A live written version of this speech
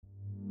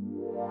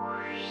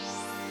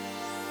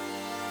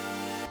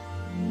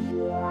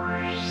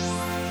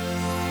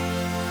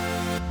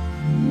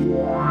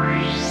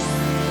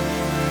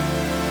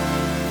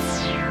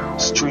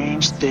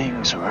Strange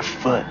things are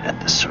afoot at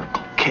the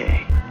Circle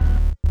K.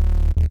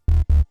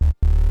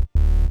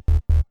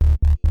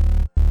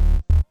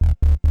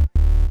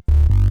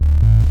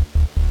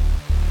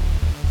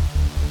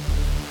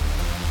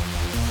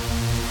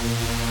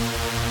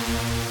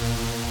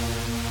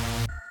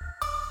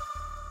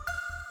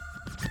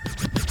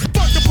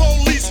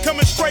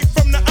 Coming straight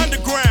from the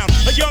underground.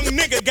 A young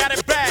nigga got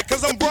it bad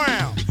cause I'm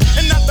brown.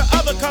 And not the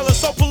other color,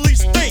 so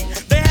police think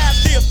they have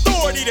the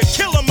authority to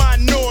kill a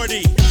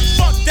minority.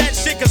 Fuck that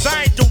shit cause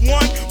I ain't the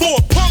one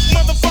for a punk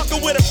motherfucker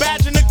with a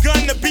badge and a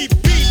gun to be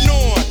beaten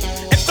on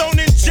and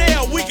thrown in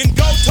jail. We can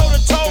go toe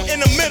to toe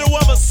in the middle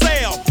of a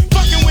sale.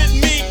 Fucking with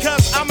me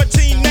cause I'm a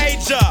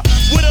teenager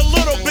with a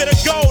little bit of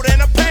gold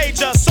and a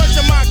pager.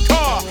 Searching my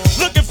car,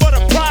 looking for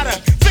the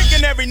product.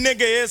 Thinking every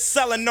nigga is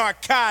selling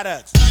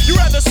narcotics. You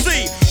rather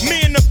see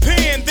me in the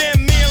pen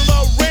than me and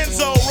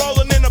Lorenzo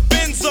rolling in a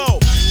benzo.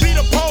 Be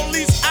the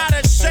police out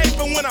of shape,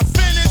 and when I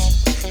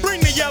finish, bring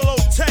the yellow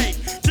tape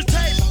to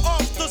tape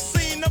off the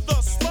scene of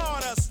the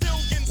slaughter.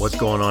 What's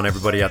going on,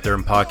 everybody out there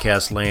in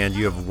podcast land?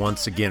 You have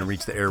once again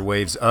reached the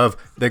airwaves of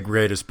the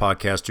greatest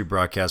podcast to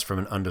broadcast from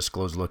an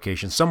undisclosed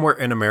location somewhere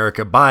in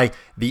America by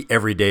the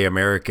everyday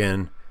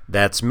American.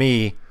 That's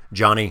me,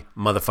 Johnny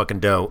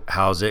motherfucking Doe.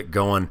 How's it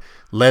going?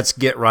 Let's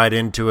get right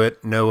into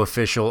it. No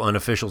official,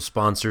 unofficial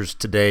sponsors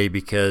today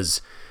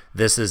because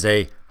this is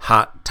a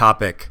hot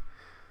topic.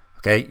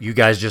 Okay, you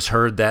guys just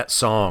heard that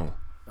song.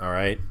 All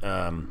right,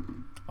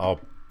 I'll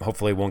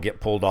hopefully won't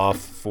get pulled off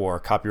for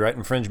copyright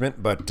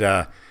infringement,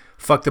 but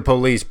 "Fuck the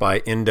Police" by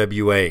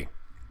NWA.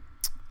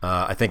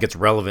 I think it's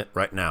relevant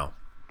right now.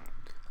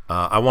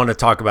 I want to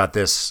talk about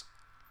this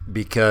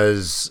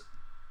because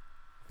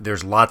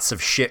there's lots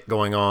of shit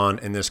going on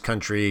in this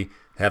country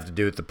that have to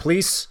do with the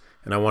police,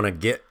 and I want to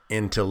get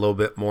into a little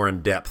bit more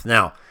in depth.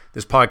 Now,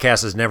 this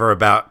podcast is never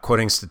about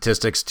quoting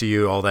statistics to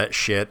you, all that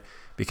shit,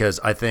 because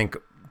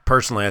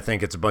personally, I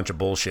think it's a bunch of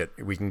bullshit.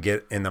 We can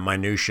get in the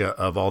minutia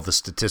of all the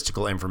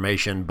statistical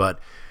information, but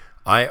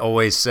I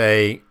always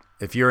say,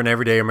 if you're an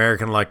everyday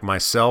American like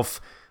myself,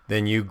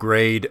 then you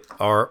grade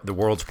the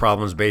world's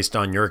problems based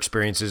on your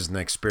experiences and the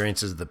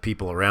experiences of the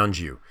people around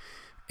you.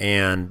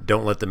 And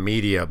don't let the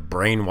media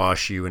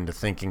brainwash you into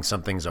thinking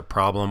something's a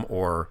problem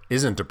or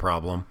isn't a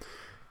problem.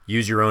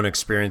 Use your own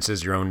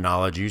experiences, your own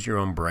knowledge, use your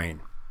own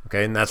brain.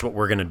 Okay, and that's what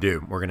we're going to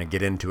do. We're going to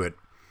get into it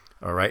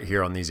right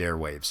here on these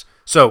airwaves.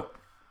 So,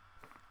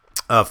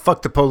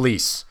 "Fuck the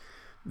Police."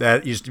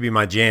 That used to be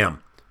my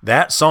jam.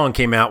 That song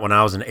came out when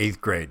I was in 8th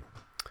grade.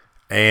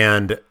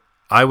 And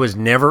I was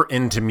never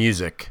into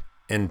music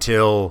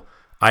until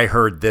I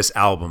heard this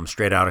album,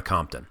 Straight Outta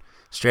Compton.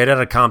 Straight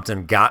Outta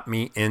Compton got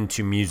me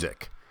into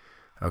music.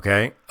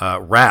 Okay,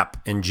 rap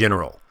in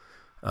general.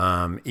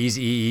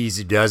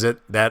 Eazy Does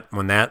It.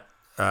 When that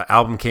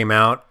album came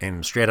out,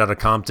 and Straight Outta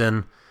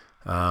Compton,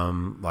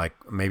 like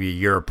maybe a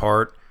year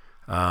apart,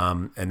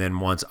 and then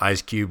once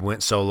Ice Cube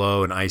went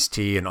solo and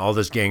Ice-T and all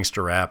this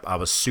gangster rap, I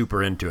was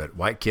super into it.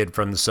 White kid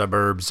from the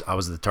suburbs, I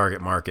was the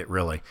target market,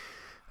 really.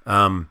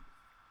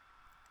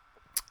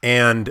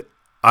 And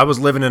I was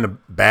living in a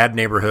bad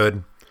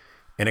neighborhood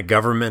in a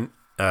government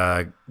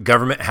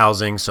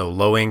housing, so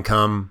low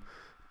income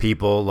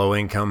people, low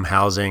income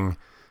housing.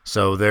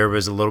 So there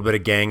was a little bit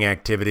of gang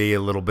activity, a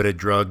little bit of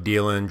drug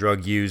dealing,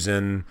 drug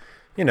using,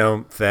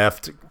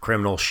 theft,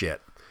 criminal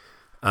shit.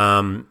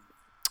 Now,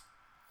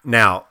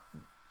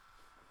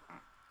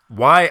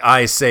 why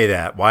I say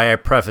that, why I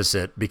preface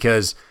it,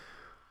 because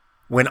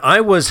when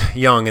I was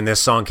young and this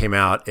song came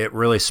out, it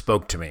really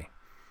spoke to me.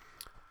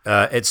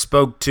 It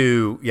spoke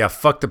to,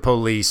 fuck the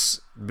police,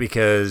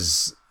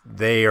 because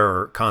they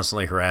are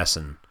constantly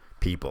harassing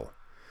people.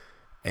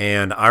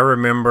 And I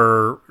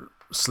remember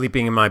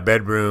sleeping in my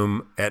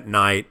bedroom at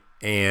night,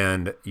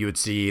 and you would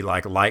see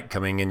like light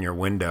coming in your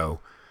window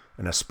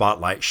and a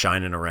spotlight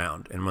shining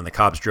around. And when the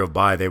cops drove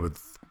by, they would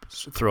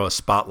throw a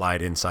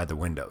spotlight inside the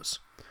windows.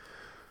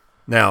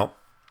 Now,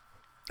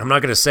 I'm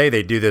not going to say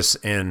they do this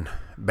in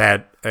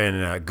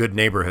good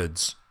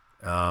neighborhoods.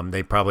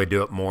 They probably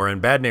do it more in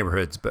bad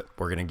neighborhoods, but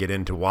we're going to get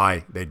into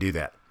why they do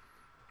that.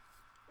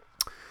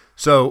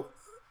 So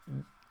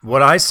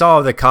what I saw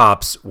of the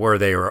cops were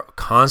they were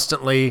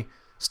constantly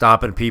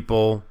stopping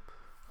people,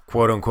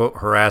 quote unquote,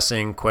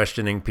 harassing,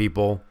 questioning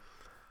people.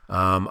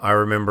 I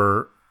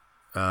remember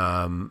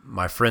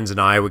my friends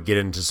and I would get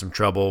into some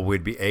trouble.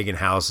 We'd be egging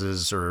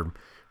houses or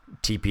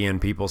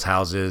TPing people's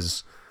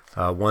houses.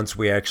 Once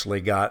we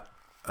actually got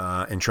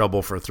in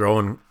trouble for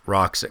throwing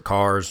rocks at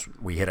cars.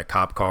 We hit a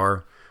cop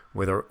car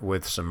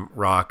with some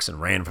rocks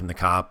and ran from the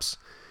cops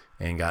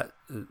and got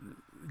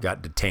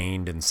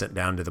detained and sent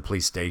down to the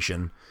police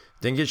station.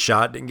 Didn't get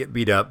shot, didn't get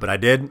beat up, but I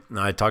did.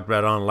 I talked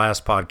about it on the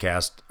last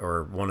podcast,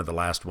 or one of the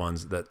last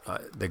ones, that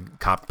the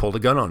cop pulled a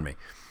gun on me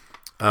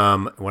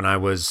when I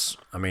was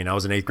in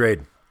 8th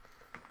grade.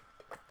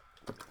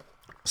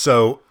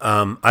 So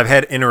I've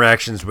had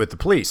interactions with the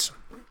police.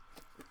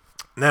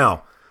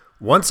 Now,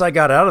 once I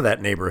got out of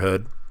that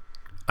neighborhood,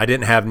 I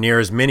didn't have near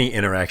as many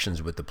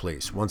interactions with the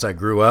police. Once I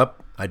grew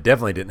up, I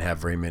definitely didn't have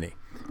very many.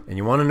 And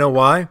you want to know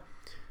why?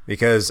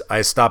 because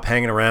I stopped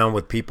hanging around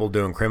with people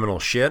doing criminal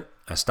shit.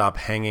 I stopped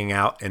hanging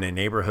out in a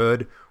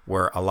neighborhood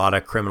where a lot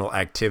of criminal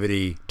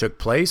activity took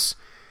place,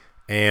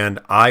 and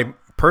I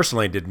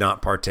personally did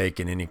not partake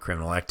in any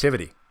criminal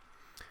activity.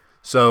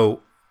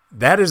 So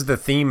that is the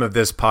theme of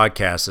this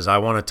podcast, is I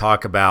want to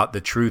talk about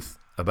the truth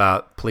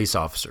about police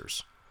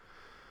officers.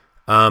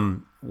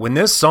 When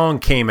this song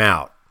came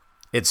out,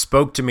 it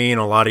spoke to me and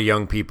a lot of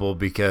young people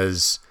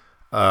because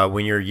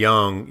when you're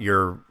young,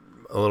 you're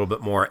a little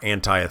bit more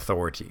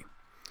anti-authority,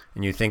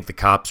 and you think the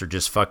cops are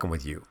just fucking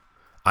with you.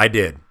 I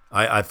did.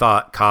 I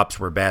thought cops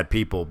were bad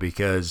people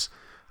because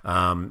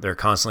they're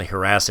constantly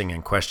harassing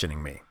and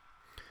questioning me.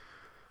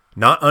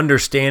 Not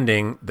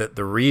understanding that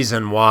the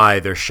reason why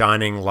they're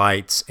shining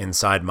lights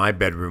inside my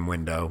bedroom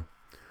window,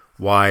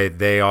 why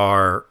they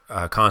are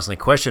constantly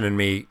questioning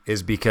me,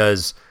 is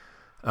because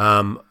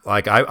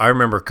I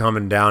remember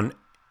coming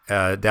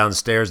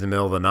downstairs in the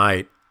middle of the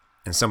night,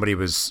 and somebody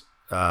was,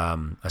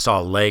 I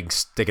saw a leg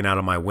sticking out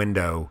of my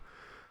window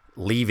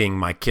leaving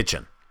my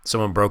kitchen.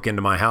 Someone broke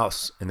into my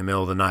house in the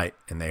middle of the night,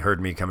 and they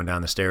heard me coming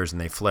down the stairs and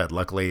they fled.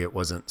 Luckily, it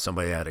wasn't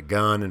somebody that had a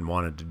gun and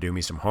wanted to do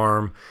me some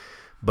harm,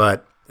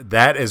 but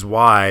that is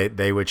why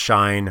they would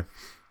shine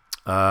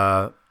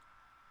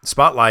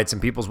spotlights in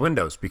people's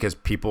windows, because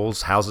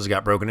people's houses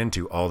got broken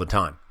into all the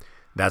time.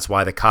 That's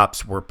why the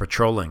cops were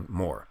patrolling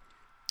more.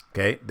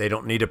 Okay, they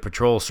don't need to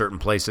patrol certain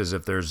places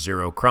if there's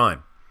zero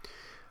crime.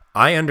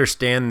 I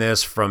understand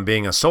this from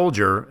being a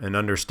soldier and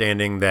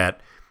understanding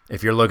that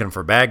if you're looking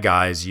for bad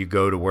guys, you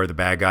go to where the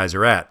bad guys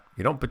are at.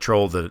 You don't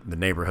patrol the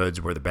neighborhoods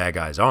where the bad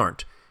guys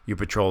aren't. You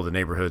patrol the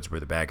neighborhoods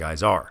where the bad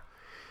guys are.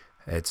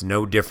 It's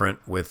no different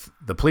with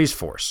the police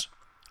force.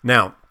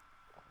 Now,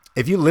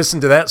 if you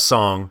listen to that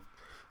song,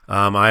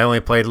 I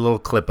only played a little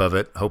clip of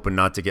it, hoping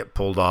not to get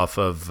pulled off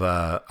of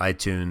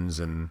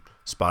iTunes and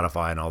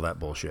Spotify and all that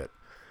bullshit.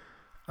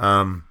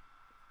 I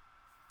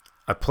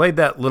played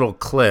that little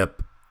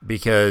clip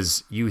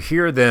because you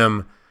hear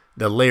them,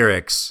 the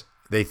lyrics,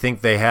 they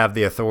think they have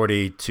the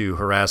authority to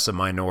harass a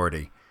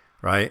minority,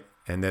 right?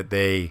 And that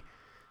they,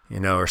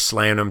 are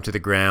slamming them to the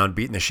ground,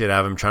 beating the shit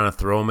out of them, trying to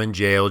throw them in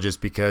jail just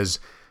because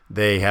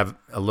they have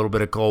a little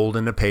bit of gold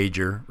in a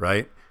pager,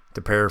 right?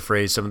 To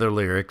paraphrase some of their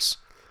lyrics.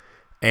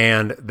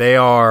 And they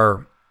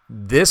are,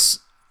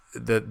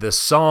 the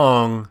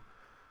song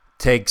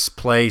takes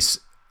place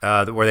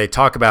where they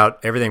talk about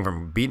everything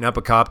from beating up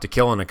a cop to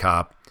killing a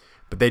cop,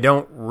 but they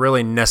don't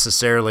really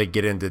necessarily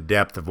get into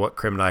depth of what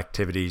criminal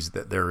activities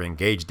that they're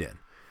engaged in.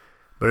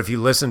 But if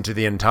you listen to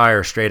the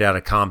entire Straight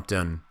Outta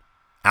Compton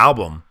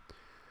album,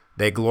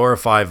 they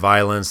glorify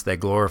violence, they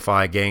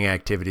glorify gang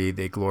activity,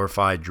 they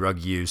glorify drug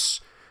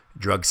use,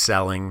 drug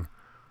selling,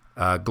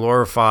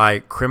 glorify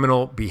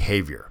criminal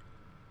behavior.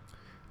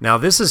 Now,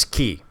 this is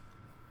key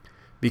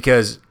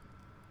because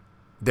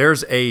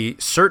there's a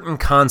certain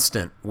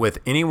constant with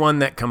anyone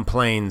that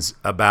complains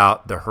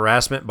about the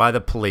harassment by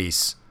the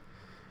police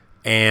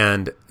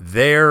and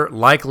their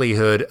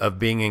likelihood of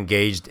being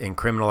engaged in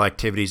criminal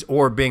activities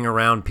or being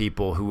around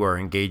people who are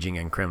engaging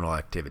in criminal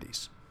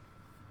activities.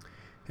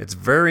 It's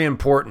very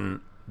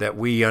important that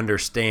we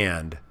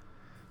understand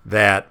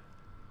that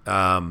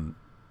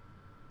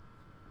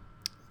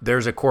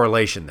there's a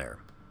correlation there.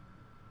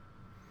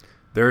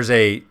 There's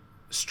a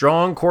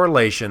strong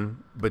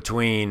correlation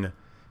between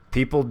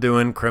people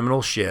doing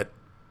criminal shit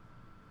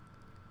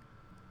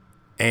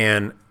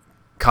and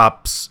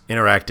cops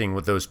interacting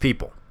with those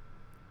people.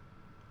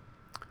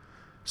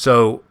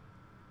 So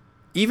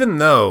even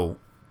though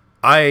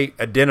I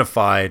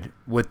identified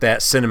with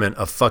that sentiment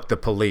of fuck the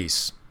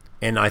police,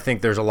 and I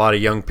think there's a lot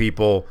of young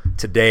people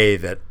today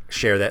that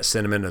share that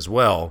sentiment as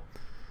well,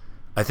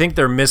 I think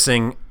they're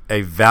missing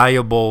a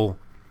valuable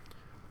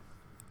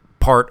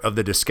part of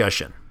the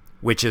discussion,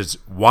 which is,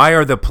 why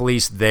are the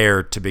police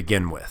there to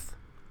begin with?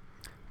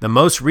 The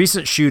most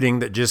recent shooting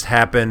that just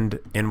happened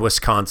in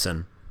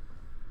Wisconsin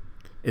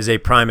is a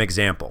prime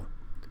example.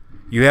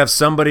 You have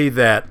somebody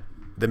that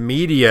the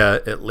media,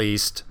 at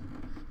least,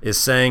 is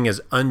saying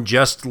is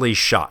unjustly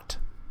shot.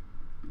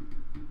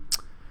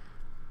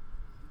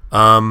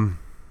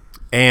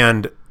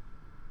 And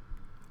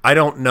I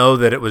don't know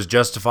that it was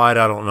justified.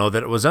 I don't know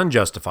that it was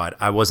unjustified.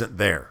 I wasn't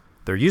there.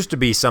 There used to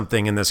be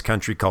something in this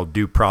country called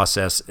due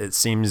process. It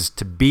seems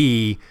to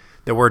be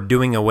that we're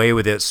doing away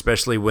with it,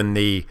 especially when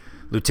the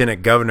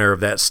lieutenant governor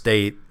of that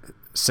state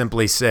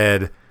simply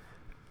said,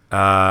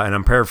 and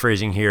I'm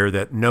paraphrasing here,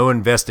 that no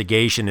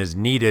investigation is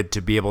needed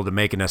to be able to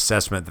make an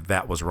assessment that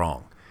that was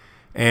wrong.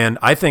 And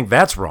I think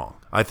that's wrong.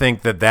 I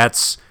think that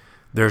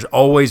there's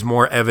always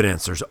more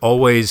evidence. There's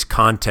always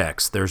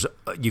context.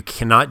 You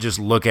cannot just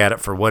look at it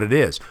for what it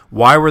is.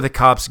 Why were the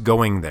cops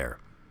going there?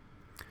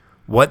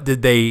 What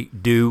did they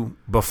do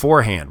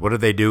beforehand? What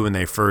did they do when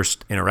they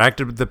first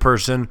interacted with the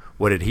person?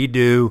 What did he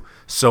do?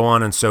 So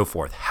on and so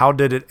forth. How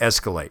did it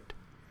escalate?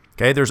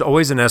 Okay, there's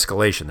always an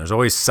escalation. There's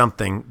always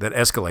something that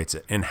escalates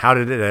it. And how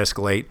did it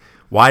escalate?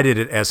 Why did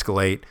it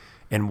escalate?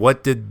 And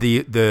what did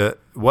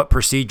what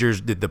procedures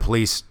did the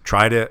police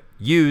try to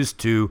use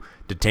to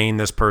detain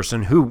this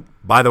person who,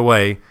 by the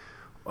way,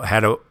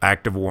 had an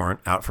active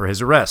warrant out for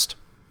his arrest?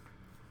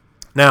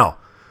 Now,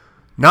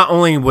 not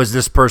only was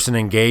this person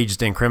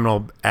engaged in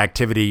criminal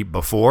activity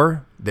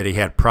before, that he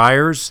had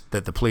priors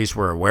that the police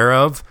were aware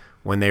of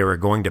when they were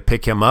going to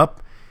pick him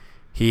up.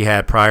 He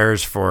had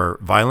priors for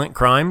violent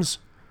crimes,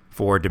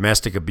 for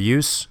domestic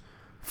abuse,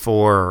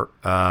 for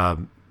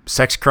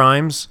sex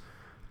crimes,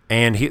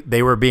 and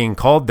they were being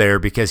called there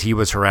because he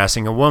was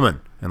harassing a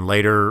woman, and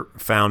later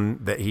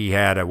found that he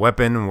had a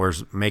weapon and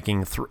was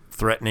making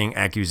threatening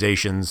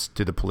accusations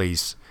to the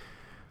police.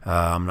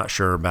 I'm not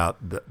sure about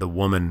the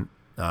woman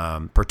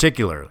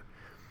particularly.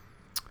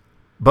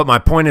 But my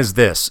point is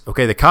this.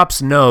 Okay, the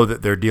cops know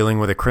that they're dealing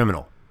with a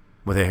criminal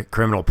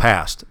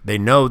past. They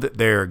know that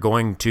they're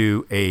going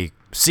to a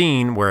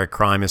scene where a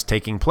crime is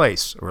taking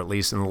place, or at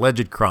least an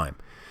alleged crime.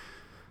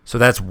 So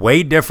that's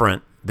way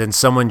different than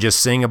someone just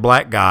seeing a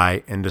black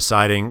guy and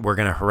deciding we're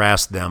going to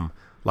harass them,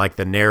 like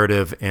the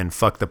narrative in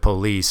Fuck the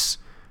Police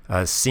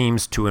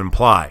seems to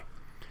imply,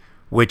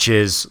 which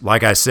is,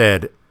 like I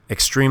said,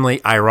 extremely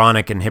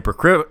ironic and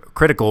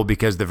hypocritical,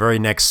 because the very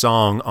next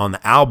song on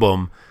the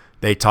album,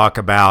 they talk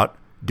about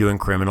doing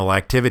criminal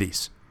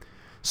activities.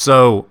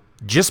 So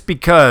just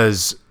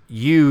because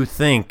you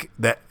think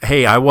that,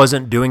 hey, I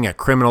wasn't doing a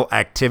criminal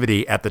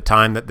activity at the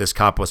time that this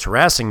cop was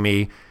harassing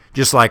me,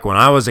 just like when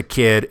I was a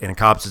kid and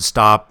cops would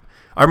stop.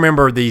 I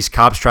remember these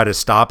cops tried to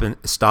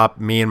stop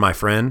me and my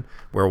friend.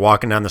 We were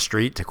walking down the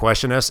street to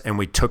question us, and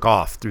we took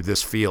off through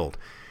this field.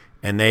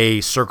 And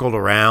they circled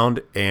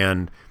around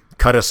and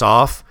cut us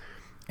off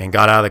and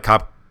got out of the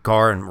cop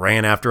car and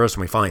ran after us.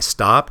 And we finally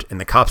stopped, and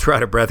the cops were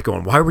out of breath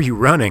going, "Why were you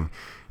running?"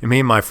 And me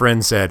and my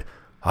friend said,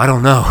 "I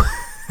don't know."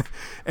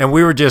 And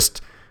we were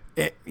just,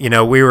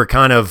 we were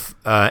kind of,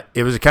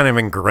 it was kind of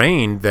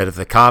ingrained that if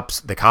the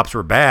cops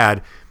were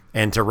bad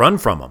and to run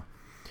from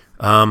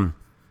them.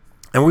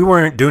 And we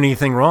weren't doing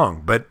anything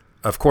wrong. But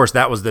of course,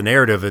 that was the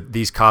narrative, that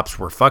these cops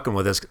were fucking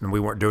with us and we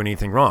weren't doing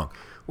anything wrong.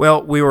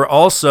 Well, we were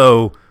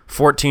also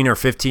 14 or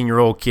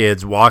 15-year-old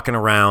kids walking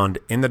around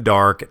in the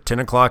dark at 10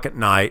 o'clock at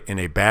night in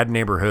a bad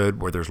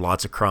neighborhood where there's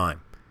lots of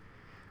crime.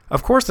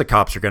 Of course, the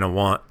cops are going to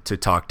want to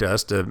talk to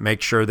us to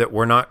make sure that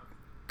we're not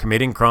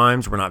committing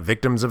crimes, we're not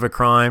victims of a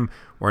crime,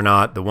 we're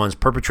not the ones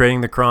perpetrating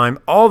the crime,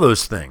 all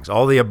those things,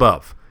 all the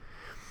above.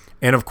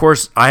 And of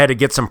course, I had to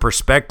get some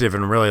perspective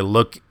and really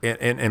look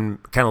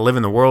and kind of live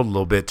in the world a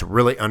little bit to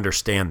really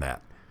understand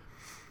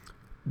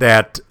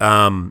that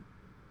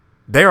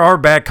there are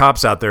bad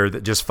cops out there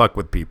that just fuck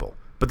with people,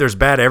 but there's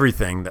bad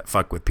everything that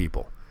fuck with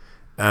people.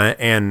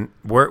 And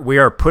we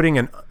are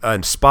putting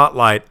a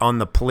spotlight on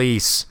the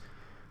police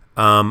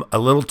a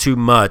little too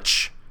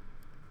much,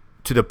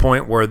 to the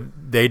point where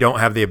they don't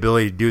have the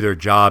ability to do their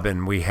job,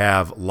 and we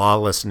have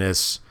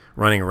lawlessness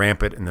running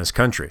rampant in this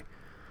country.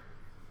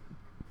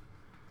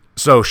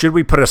 So should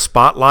we put a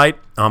spotlight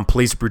on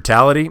police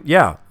brutality?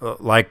 Yeah.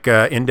 Like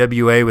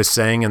NWA was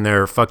saying in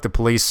their Fuck the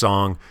Police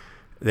song,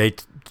 they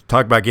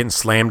talk about getting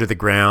slammed to the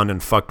ground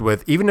and fucked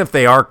with. Even if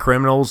they are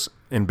criminals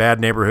in bad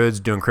neighborhoods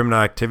doing criminal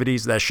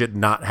activities, that should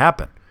not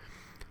happen.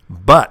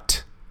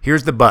 But,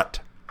 here's the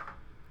but.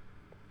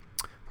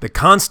 The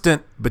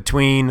constant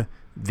between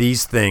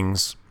these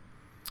things,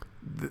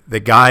 the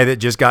guy that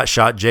just got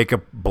shot,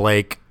 Jacob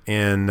Blake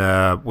in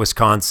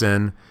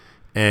Wisconsin,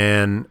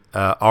 and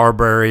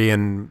Arbery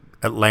in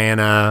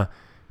Atlanta,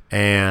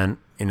 and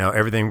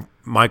everything,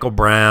 Michael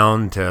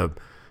Brown to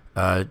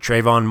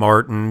Trayvon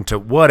Martin to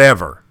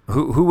whatever,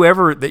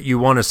 whoever that you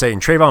want to say.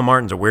 And Trayvon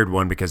Martin's a weird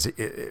one because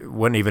it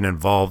wasn't even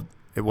involved.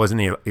 It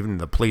wasn't even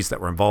the police that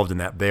were involved in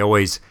that. They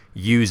always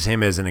use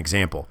him as an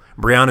example.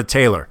 Breonna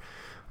Taylor,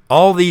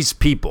 all these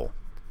people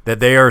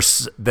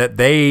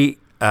the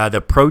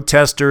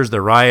protesters,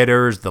 the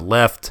rioters, the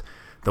left,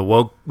 the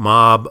woke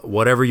mob,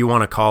 whatever you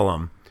want to call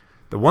them,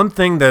 the one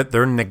thing that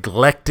they're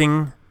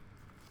neglecting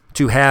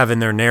to have in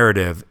their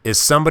narrative is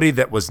somebody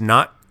that was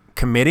not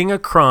committing a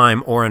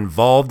crime or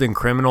involved in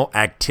criminal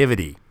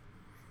activity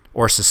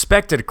or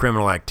suspected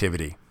criminal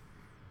activity.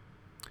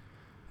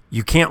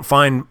 You can't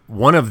find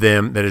one of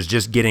them that is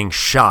just getting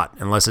shot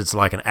unless it's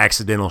like an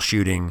accidental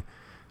shooting.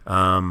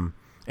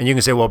 And you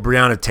can say, well,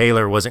 Breonna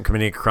Taylor wasn't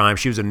committing a crime.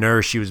 She was a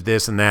nurse. She was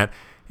this and that.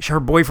 Her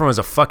boyfriend was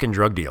a fucking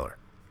drug dealer.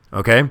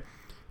 Okay?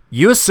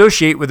 You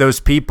associate with those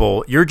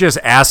people, you're just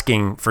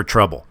asking for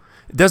trouble.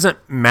 It doesn't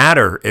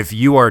matter if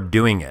you are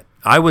doing it.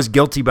 I was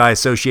guilty by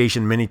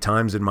association many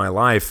times in my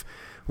life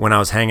when I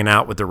was hanging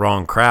out with the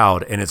wrong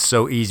crowd, and it's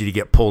so easy to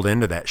get pulled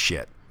into that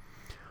shit.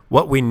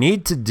 What we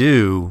need to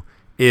do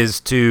is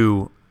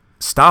to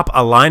stop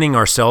aligning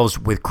ourselves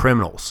with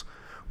criminals.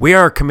 We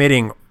are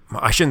committing,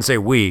 I shouldn't say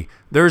we,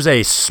 there's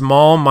a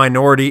small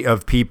minority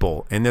of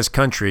people in this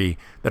country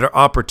that are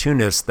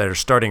opportunists, that are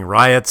starting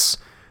riots,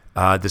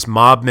 this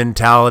mob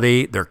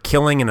mentality. They're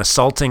killing and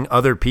assaulting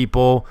other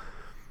people,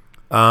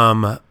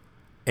 and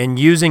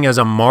using as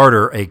a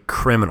martyr a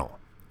criminal.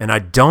 And I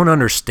don't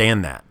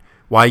understand that.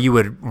 Why you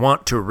would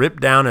want to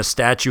rip down a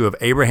statue of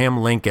Abraham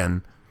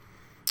Lincoln,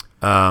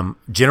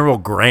 General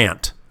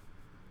Grant,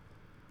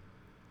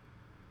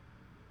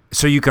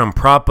 so you can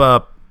prop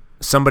up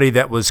somebody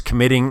that was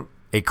committing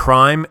a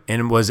crime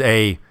and was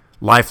a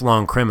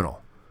lifelong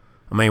criminal.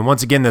 I mean,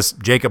 once again, this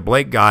Jacob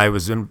Blake guy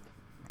was in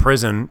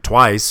prison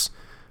twice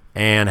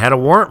and had a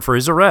warrant for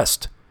his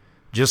arrest.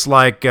 Just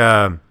like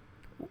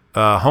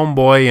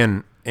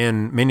homeboy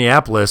in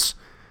Minneapolis,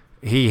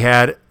 he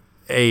had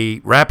a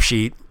rap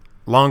sheet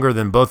longer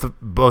than both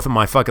of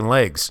my fucking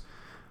legs.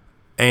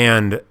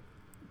 And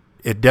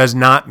it does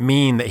not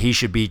mean that he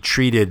should be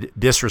treated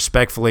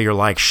disrespectfully or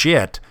like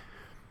shit.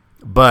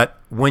 But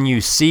when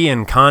you see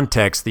in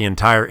context the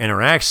entire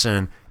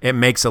interaction, it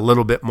makes a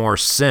little bit more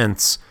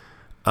sense.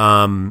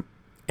 And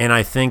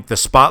I think the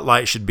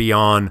spotlight should be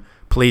on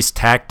police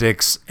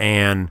tactics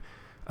and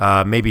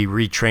maybe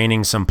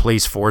retraining some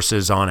police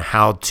forces on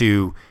how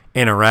to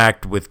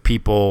interact with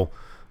people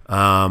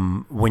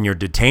when you're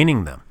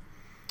detaining them.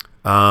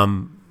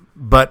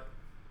 But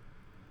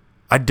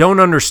I don't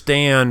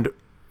understand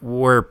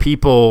where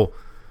people,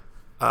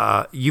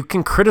 you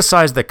can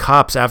criticize the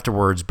cops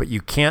afterwards, but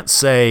you can't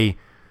say,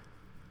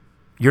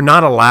 you're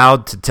not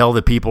allowed to tell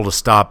the people to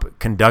stop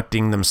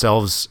conducting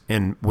themselves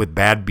with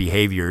bad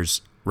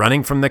behaviors,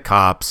 running from the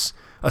cops,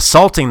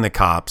 assaulting the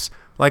cops.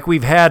 Like,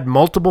 we've had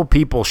multiple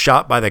people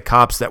shot by the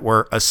cops that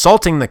were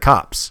assaulting the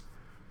cops.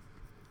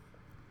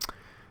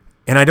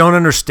 And I don't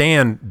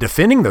understand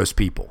defending those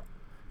people,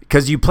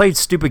 because you played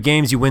stupid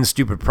games, you win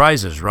stupid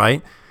prizes,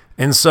 right?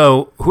 And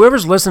so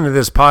whoever's listening to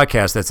this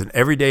podcast that's an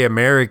everyday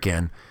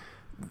American,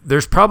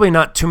 there's probably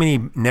not too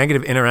many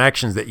negative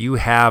interactions that you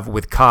have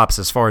with cops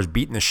as far as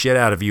beating the shit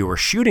out of you or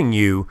shooting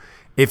you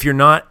if you're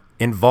not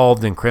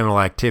involved in criminal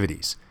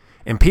activities.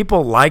 And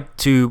people like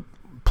to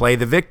play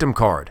the victim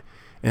card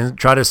and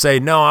try to say,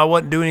 no, I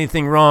wasn't doing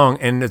anything wrong.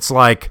 And it's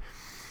like,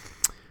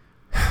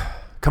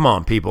 come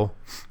on, people.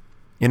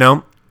 You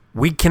know,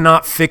 we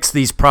cannot fix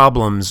these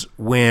problems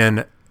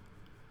when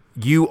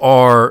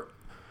you're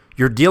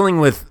dealing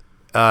with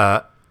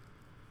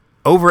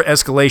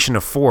over-escalation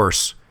of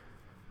force.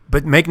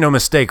 But make no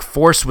mistake,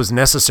 force was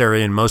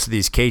necessary in most of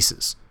these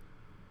cases.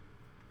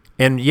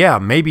 And yeah,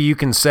 maybe you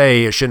can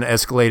say it shouldn't have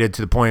escalated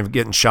to the point of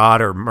getting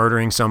shot or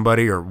murdering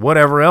somebody or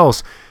whatever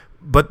else.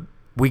 But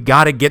we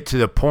got to get to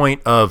the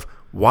point of,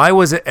 why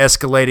was it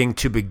escalating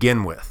to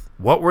begin with?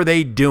 What were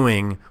they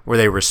doing? Were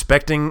they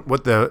respecting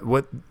what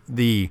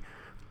the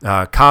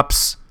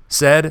cops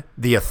said?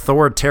 The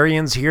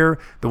authoritarians here,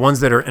 the ones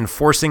that are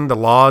enforcing the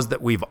laws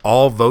that we've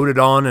all voted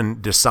on and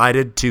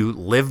decided to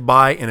live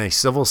by in a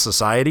civil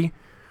society?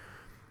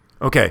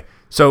 Okay,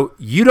 so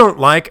you don't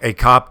like a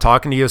cop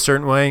talking to you a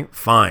certain way?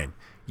 Fine.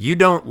 You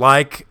don't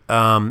like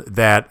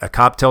that a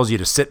cop tells you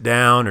to sit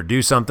down or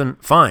do something?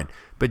 Fine.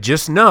 But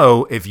just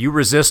know, if you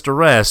resist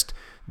arrest,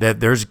 that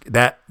they're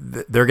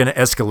going to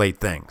escalate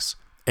things.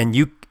 And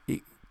you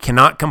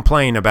cannot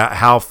complain about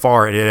how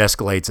far it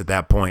escalates at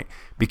that point,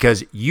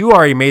 because you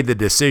already made the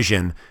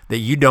decision that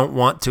you don't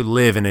want to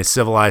live in a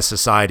civilized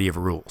society of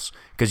rules,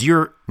 because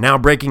you're now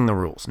breaking the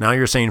rules. Now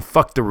you're saying,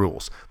 fuck the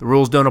rules. The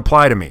rules don't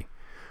apply to me.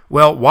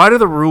 Well, why do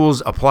the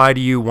rules apply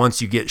to you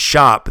once you get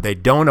shot, but they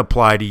don't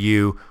apply to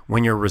you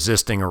when you're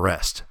resisting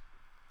arrest?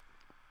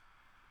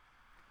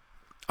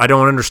 I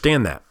don't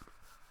understand that.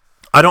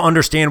 I don't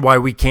understand why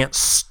we can't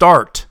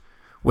start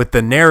with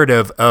the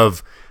narrative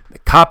of the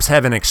cops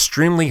have an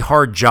extremely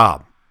hard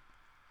job.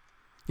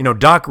 You know,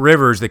 Doc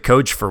Rivers, the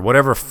coach for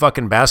whatever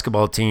fucking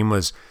basketball team,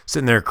 was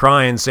sitting there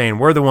crying, saying,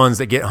 we're the ones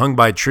that get hung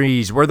by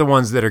trees. We're the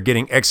ones that are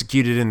getting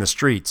executed in the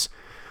streets.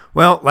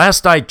 Well,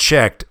 last I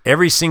checked,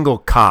 every single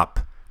cop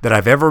that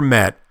I've ever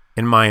met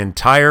in my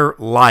entire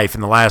life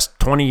in the last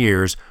 20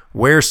 years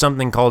wears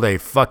something called a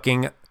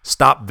fucking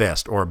stop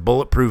vest or a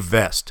bulletproof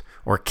vest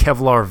or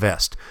Kevlar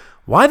vest.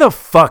 Why the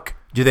fuck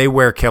do they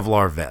wear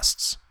Kevlar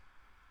vests?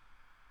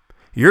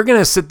 You're going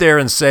to sit there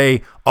and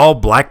say all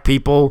black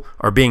people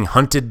are being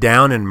hunted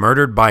down and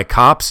murdered by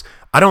cops?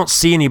 I don't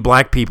see any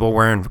black people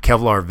wearing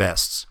Kevlar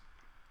vests.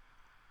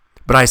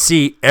 But I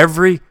see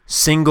every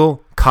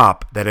single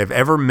cop that I've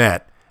ever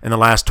met in the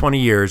last 20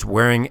 years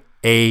wearing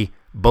a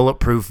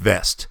bulletproof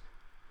vest.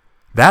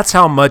 That's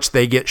how much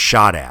they get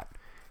shot at,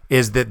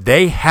 is that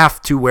they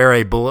have to wear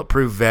a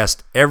bulletproof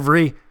vest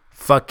every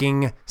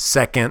fucking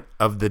second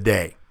of the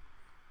day.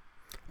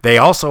 They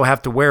also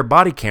have to wear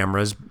body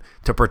cameras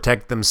to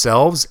protect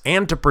themselves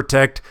and to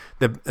protect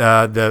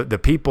the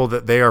people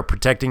that they are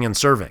protecting and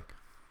serving.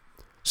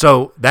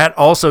 So that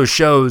also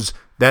shows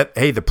that,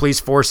 hey, the police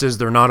forces,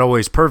 they're not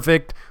always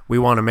perfect. We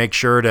want to make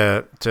sure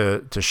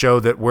to show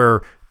that we're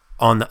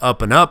on the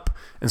up and up.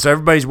 And so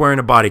everybody's wearing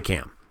a body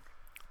cam.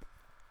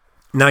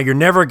 Now, you're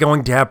never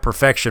going to have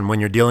perfection when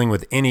you're dealing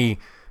with any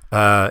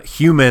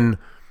human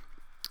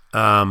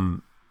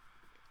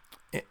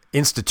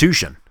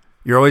institution.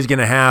 You're always going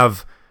to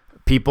have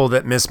people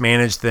that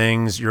mismanage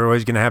things. You're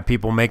always going to have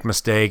people make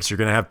mistakes. You're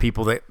going to have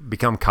people that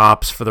become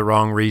cops for the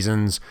wrong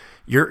reasons.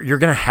 You're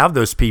going to have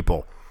those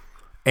people.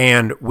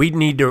 And we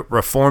need to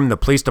reform the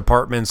police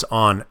departments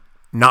on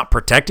not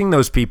protecting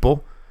those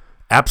people.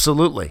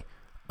 Absolutely.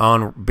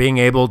 On being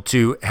able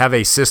to have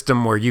a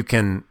system where you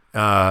can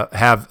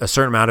have a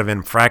certain amount of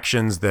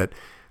infractions that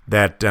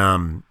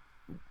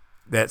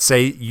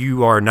say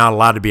you are not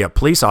allowed to be a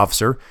police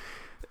officer.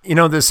 You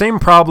know, the same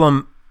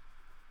problem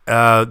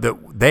that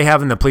they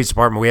have in the police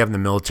department, we have in the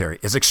military.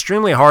 It's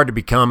extremely hard to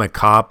become a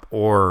cop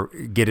or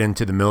get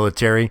into the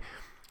military,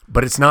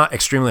 but it's not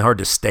extremely hard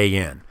to stay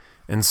in.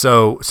 And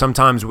so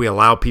sometimes we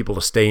allow people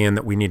to stay in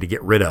that we need to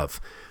get rid of.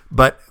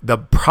 But the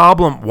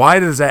problem, why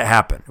does that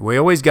happen? We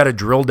always got to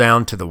drill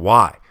down to the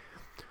why.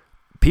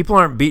 People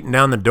aren't beating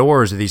down the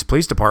doors of these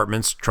police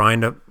departments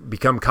trying to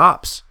become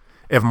cops.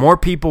 If more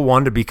people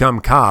wanted to become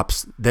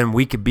cops, then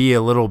we could be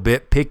a little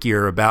bit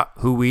pickier about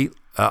who we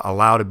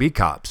allow to be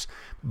cops.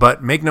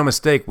 But make no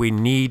mistake, we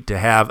need to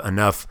have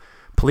enough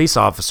police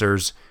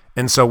officers.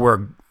 And so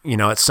we're,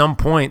 at some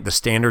point, the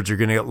standards are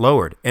going to get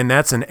lowered. And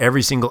that's in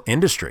every single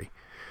industry.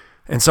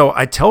 And so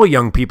I tell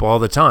young people all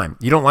the time,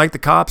 you don't like the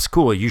cops?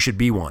 Cool, you should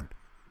be one.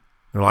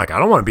 They're like, I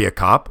don't want to be a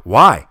cop.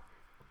 Why?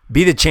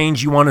 Be the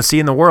change you want to see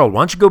in the world.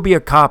 Why don't you go be a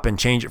cop and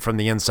change it from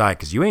the inside?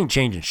 Because you ain't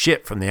changing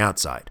shit from the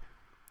outside.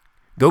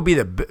 Go be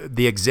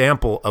the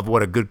example of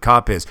what a good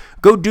cop is.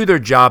 Go do their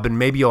job, and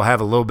maybe you'll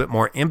have a little bit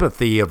more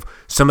empathy of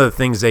some of the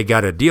things they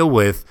got to deal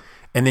with,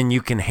 and then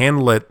you can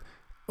handle it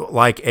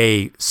like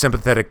a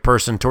sympathetic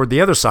person toward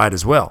the other side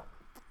as well.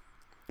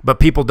 But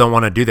people don't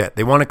want to do that.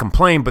 They want to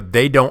complain, but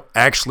they don't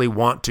actually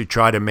want to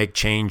try to make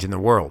change in the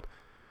world.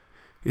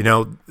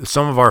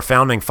 Some of our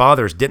founding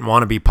fathers didn't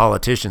want to be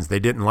politicians. They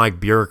didn't like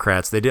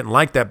bureaucrats. They didn't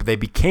like that, but they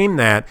became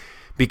that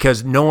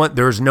because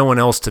there was no one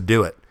else to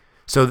do it.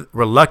 So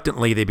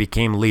reluctantly, they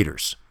became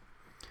leaders.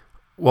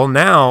 Well,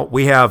 now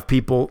we have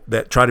people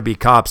that try to be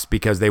cops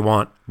because they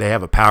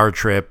have a power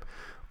trip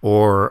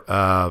or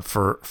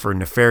for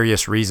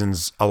nefarious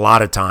reasons a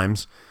lot of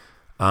times.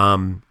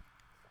 And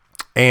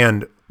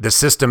the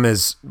system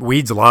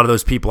weeds a lot of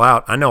those people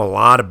out. I know a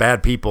lot of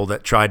bad people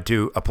that tried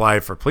to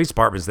apply for police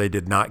departments. They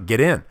did not get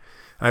in.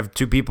 I have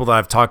two people that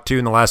I've talked to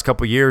in the last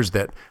couple of years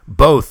that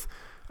both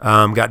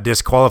got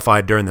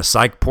disqualified during the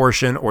psych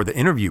portion or the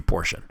interview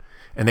portion.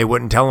 And they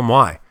wouldn't tell them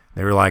why.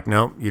 They were like,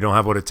 no, you don't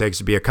have what it takes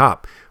to be a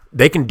cop.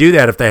 They can do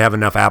that if they have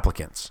enough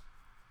applicants.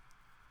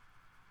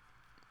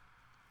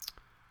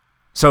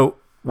 So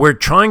we're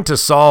trying to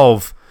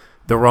solve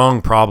the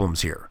wrong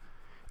problems here.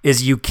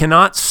 You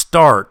cannot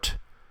start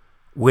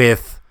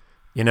with,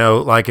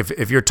 like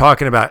if you're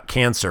talking about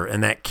cancer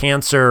and that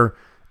cancer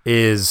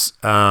is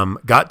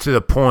got to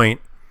the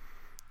point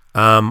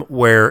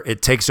where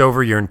it takes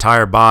over your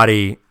entire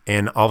body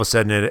and all of a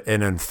sudden it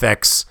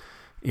infects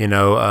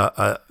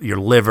your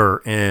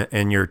liver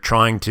and you're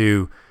trying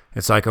to,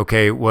 it's like,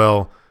 okay,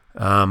 well,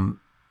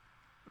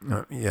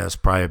 it's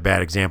probably a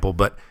bad example,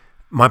 but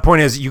my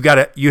point is you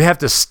have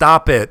to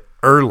stop it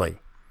early.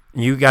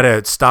 You got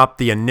to stop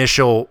the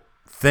initial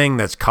thing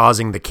that's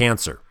causing the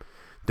cancer,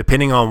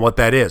 depending on what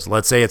that is.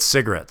 Let's say it's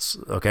cigarettes.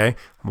 Okay.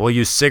 We'll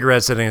use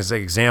cigarettes as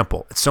an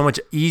example. It's so much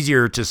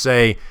easier to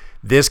say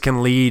this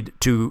can lead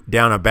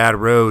down a bad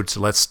road. So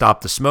let's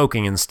stop the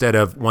smoking instead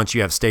of once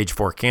you have stage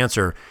 4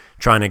 cancer,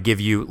 trying to give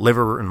you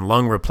liver and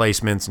lung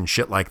replacements and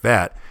shit like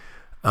that.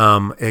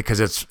 Because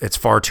it's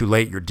far too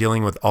late. You're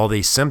dealing with all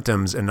these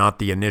symptoms and not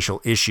the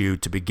initial issue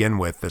to begin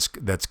with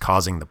that's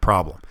causing the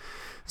problem.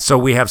 So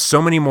we have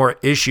so many more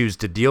issues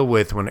to deal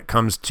with when it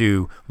comes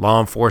to law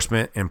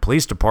enforcement and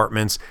police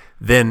departments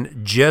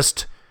than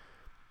just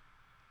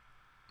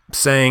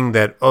saying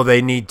that,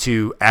 they need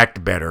to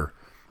act better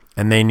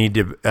and we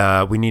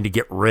need to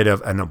get rid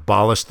of and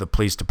abolish the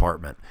police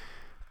department.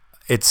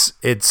 It's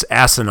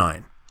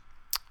asinine.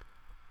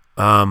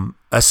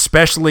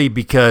 Especially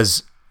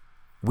because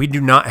we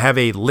do not have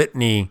a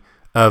litany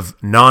of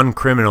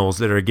non-criminals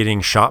that are getting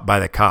shot by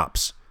the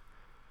cops.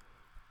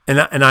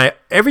 And I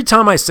every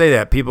time I say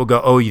that, people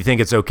go, oh, you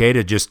think it's okay to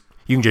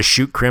you can just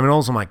shoot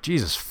criminals? I'm like,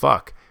 Jesus,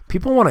 fuck.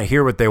 People want to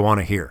hear what they want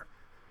to hear.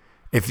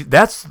 If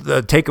that's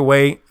the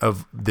takeaway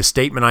of the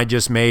statement I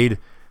just made,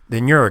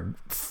 then you're a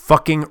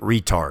fucking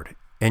retard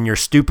and you're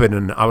stupid,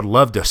 and I would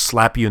love to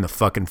slap you in the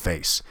fucking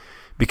face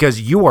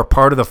because you are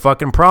part of the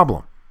fucking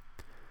problem.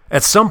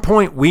 At some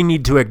point, we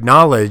need to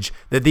acknowledge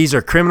that these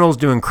are criminals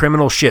doing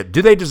criminal shit.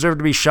 Do they deserve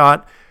to be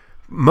shot?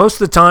 Most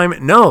of the time,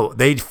 no,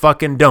 they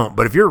fucking don't.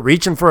 But if you're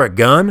reaching for a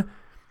gun,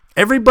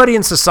 everybody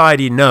in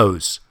society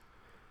knows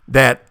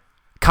that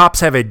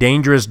cops have a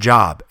dangerous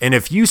job. And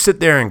if you sit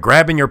there and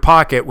grab in your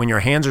pocket when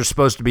your hands are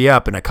supposed to be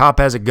up and a cop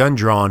has a gun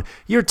drawn,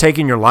 you're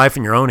taking your life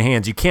in your own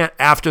hands. You can't,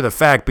 after the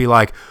fact, be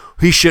like,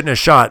 he shouldn't have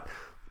shot.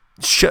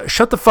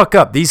 Shut the fuck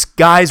up. These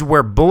guys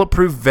wear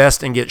bulletproof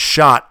vests and get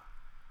shot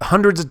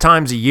hundreds of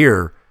times a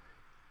year.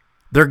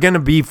 They're going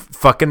to be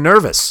fucking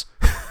nervous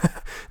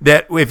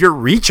that if you're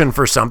reaching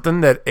for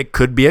something that it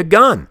could be a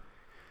gun.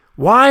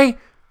 Why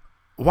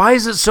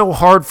is it so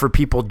hard for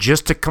people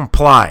just to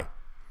comply?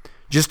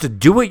 Just to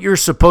do what you're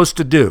supposed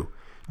to do.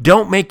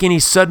 Don't make any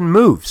sudden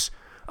moves.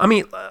 I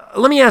mean,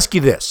 let me ask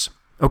you this,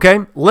 okay?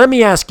 Let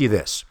me ask you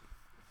this.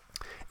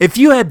 If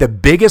you had the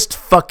biggest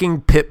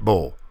fucking pit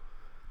bull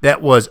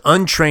that was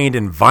untrained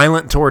and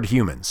violent toward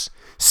humans,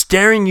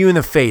 staring you in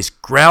the face,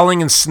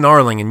 growling and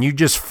snarling, and you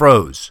just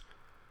froze,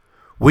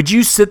 would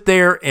you sit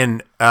there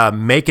and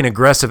make an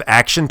aggressive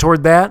action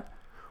toward that?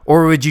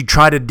 Or would you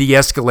try to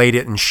de-escalate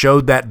it and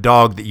show that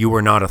dog that you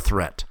were not a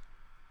threat?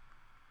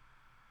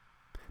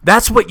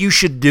 That's what you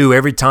should do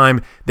every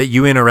time that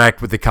you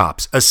interact with the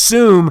cops.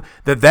 Assume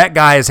that that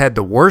guy has had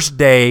the worst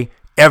day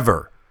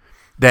ever,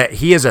 that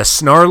he is a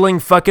snarling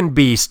fucking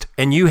beast,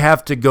 and you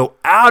have to go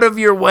out of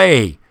your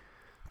way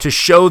to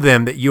show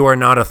them that you are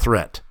not a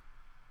threat.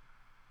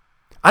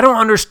 I don't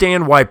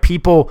understand why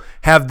people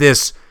have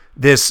this,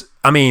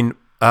 and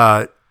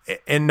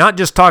not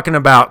just talking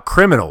about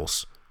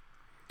criminals,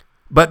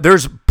 but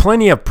there's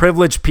plenty of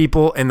privileged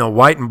people in the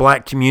white and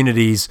black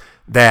communities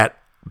that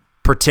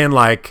pretend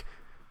like,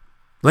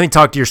 let me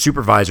talk to your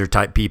supervisor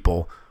type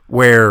people,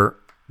 where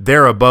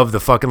they're above the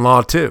fucking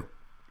law too.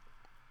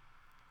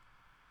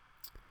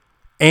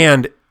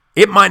 And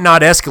it might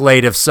not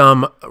escalate if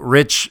some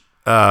rich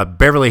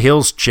Beverly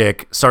Hills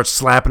chick starts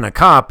slapping a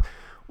cop.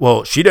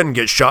 Well, she doesn't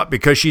get shot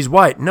because she's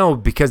white. No,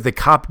 because the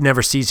cop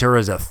never sees her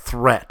as a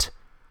threat.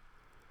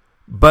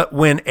 But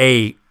when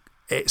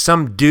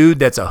some dude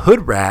that's a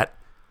hood rat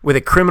with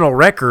a criminal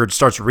record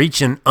starts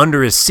reaching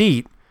under his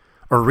seat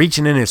or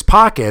reaching in his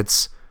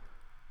pockets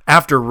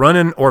after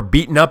running or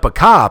beating up a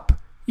cop,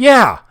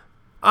 yeah,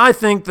 I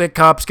think the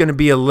cop's going to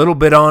be a little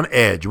bit on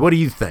edge. What do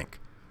you think?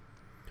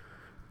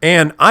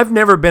 And I've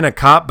never been a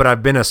cop, but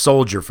I've been a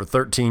soldier for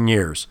 13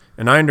 years.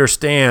 And I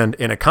understand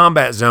in a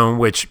combat zone,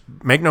 which,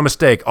 make no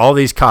mistake, all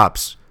these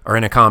cops are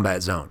in a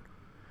combat zone.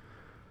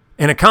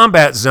 In a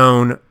combat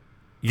zone,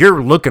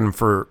 you're looking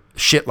for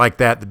shit like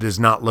that does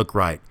not look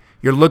right.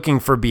 You're looking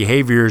for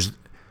behaviors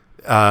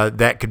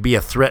that could be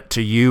a threat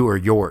to you or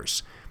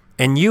yours.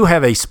 And you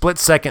have a split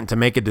second to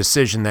make a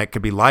decision that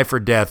could be life or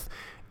death.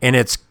 And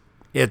it's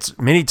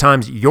many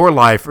times your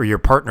life or your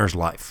partner's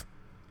life.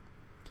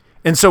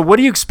 And so what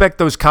do you expect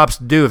those cops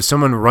to do if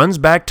someone runs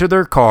back to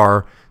their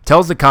car,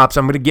 tells the cops,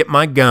 I'm going to get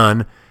my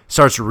gun,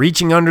 starts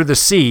reaching under the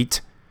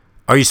seat?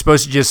 Are you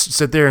supposed to just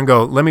sit there and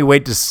go, let me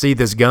wait to see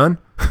this gun?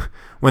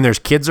 When there's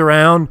kids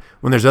around,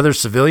 when there's other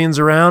civilians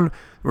around?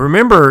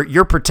 Remember,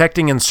 you're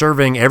protecting and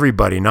serving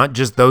everybody, not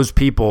just those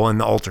people in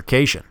the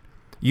altercation.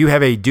 You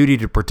have a duty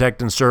to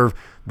protect and serve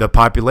the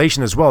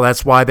population as well.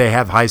 That's why they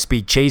have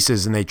high-speed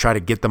chases and they try to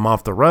get them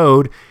off the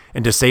road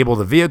and disable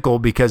the vehicle,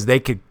 because they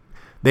could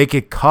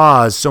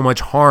cause so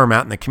much harm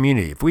out in the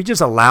community. If we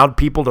just allowed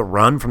people to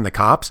run from the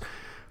cops,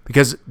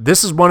 because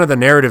this is one of the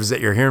narratives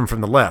that you're hearing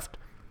from the left.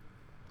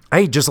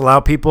 Hey, just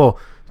allow people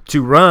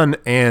to run,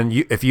 and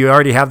if you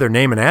already have their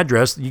name and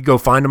address, you go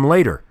find them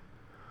later.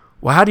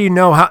 Well, how do you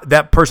know how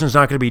that person's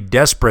not going to be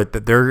desperate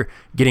that they're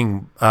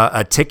getting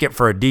a ticket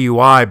for a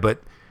DUI,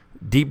 but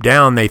deep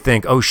down they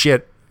think, oh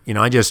shit,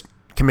 I just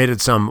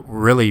committed some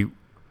really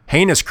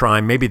heinous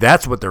crime. Maybe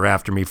that's what they're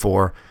after me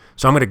for.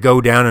 So I'm going to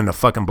go down in a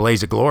fucking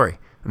blaze of glory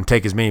and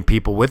take as many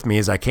people with me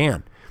as I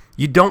can.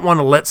 You don't want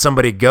to let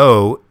somebody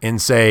go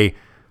and say,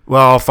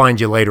 well, I'll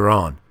find you later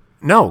on.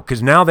 No,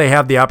 because now they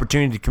have the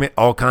opportunity to commit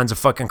all kinds of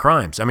fucking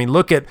crimes. I mean,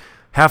 look at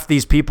half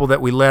these people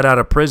that we let out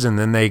of prison,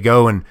 then they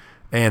go and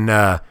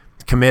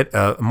commit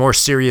a more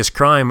serious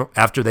crime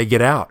after they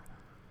get out.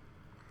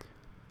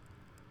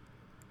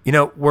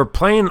 We're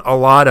playing a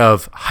lot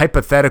of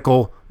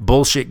hypothetical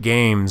bullshit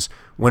games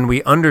when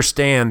we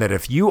understand that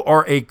if you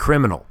are a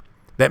criminal,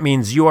 that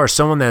means you are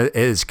someone that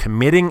is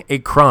committing a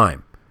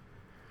crime.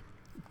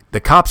 The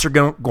cops are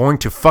going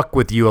to fuck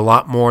with you a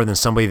lot more than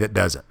somebody that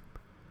doesn't.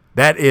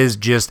 That is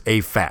just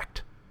a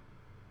fact.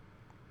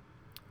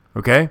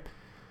 Okay?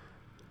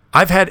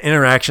 I've had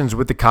interactions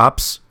with the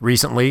cops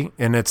recently,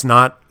 and it's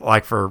not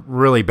like for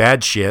really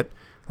bad shit.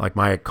 Like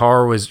my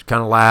car was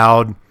kind of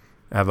loud.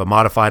 I have a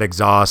modified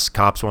exhaust.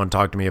 Cops want to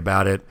talk to me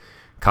about it.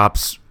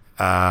 Cops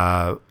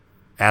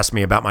asked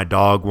me about my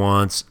dog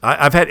once.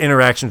 I've had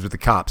interactions with the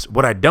cops.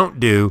 What I don't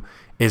do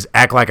is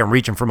act like I'm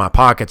reaching for my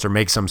pockets or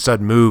make some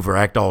sudden move or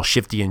act all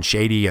shifty and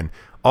shady and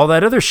all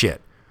that other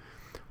shit.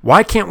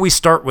 Why can't we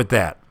start with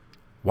that?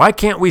 Why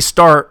can't we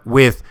start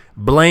with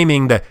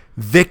blaming the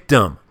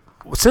victim?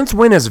 Since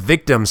when is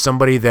victim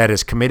somebody that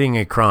is committing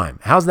a crime?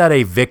 How's that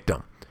a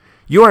victim?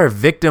 You are a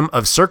victim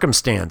of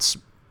circumstance,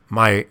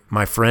 my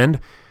friend.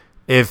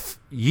 If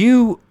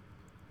you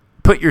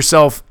put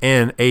yourself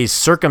in a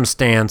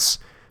circumstance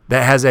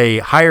that has a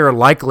higher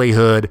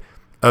likelihood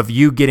of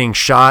you getting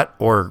shot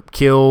or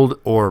killed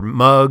or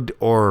mugged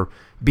or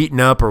beaten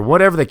up or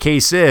whatever the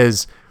case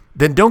is,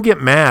 then don't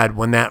get mad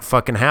when that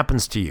fucking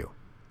happens to you.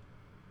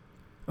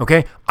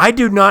 Okay? I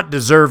do not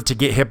deserve to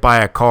get hit by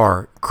a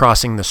car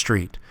crossing the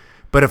street.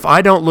 But if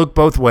I don't look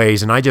both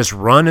ways and I just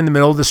run in the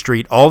middle of the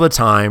street all the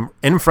time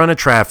in front of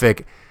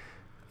traffic,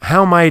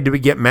 how am I to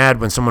get mad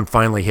when someone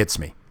finally hits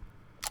me?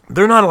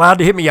 They're not allowed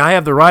to hit me. I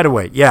have the right of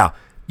way. Yeah,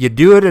 you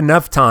do it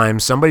enough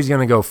times, somebody's going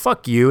to go,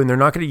 fuck you, and they're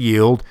not going to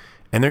yield,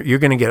 and you're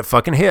going to get a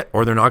fucking hit,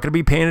 or they're not going to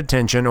be paying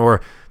attention,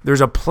 or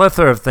there's a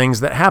plethora of things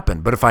that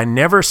happen. But if I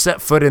never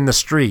set foot in the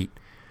street,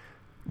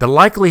 the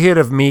likelihood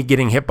of me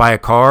getting hit by a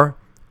car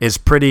is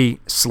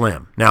pretty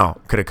slim. Now,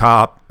 could a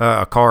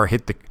car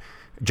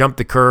jump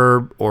the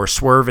curb or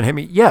swerve and hit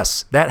me?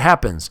 Yes, that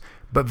happens,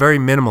 but very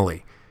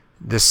minimally.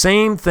 The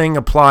same thing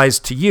applies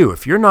to you.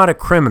 If you're not a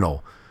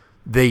criminal,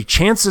 the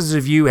chances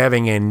of you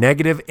having a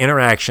negative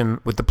interaction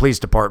with the police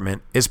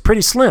department is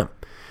pretty slim.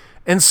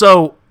 And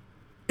so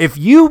if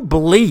you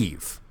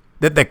believe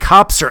that the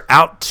cops are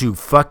out to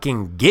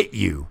fucking get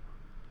you,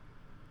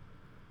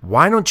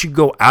 why don't you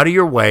go out of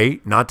your way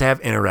not to have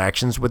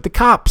interactions with the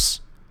cops?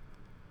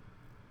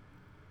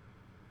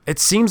 It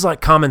seems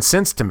like common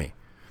sense to me.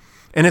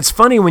 And it's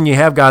funny when you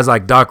have guys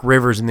like Doc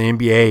Rivers in the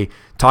NBA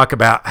talk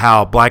about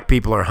how black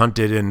people are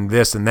hunted and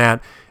this and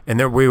that, and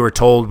that we were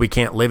told we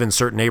can't live in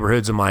certain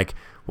neighborhoods. I'm like,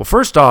 well,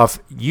 first off,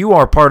 you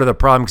are part of the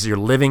problem because you're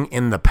living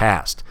in the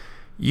past.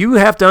 You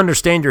have to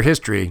understand your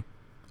history.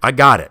 I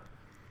got it.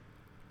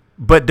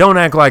 But don't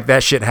act like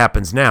that shit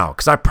happens now,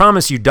 because I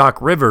promise you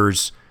Doc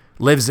Rivers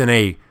lives in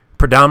a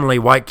predominantly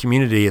white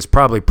community, is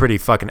probably pretty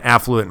fucking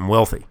affluent and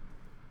wealthy.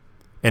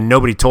 And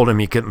nobody told him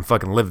he couldn't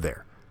fucking live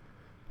there.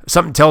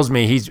 Something tells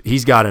me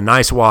he's got a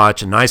nice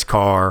watch, a nice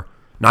car,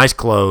 nice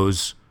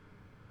clothes.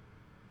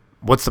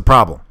 What's the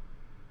problem?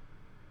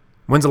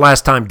 When's the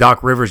last time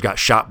Doc Rivers got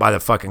shot by the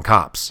fucking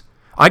cops?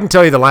 I can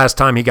tell you the last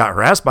time he got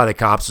harassed by the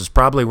cops was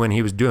probably when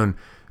he was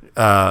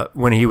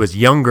when he was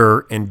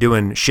younger and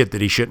doing shit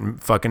that he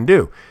shouldn't fucking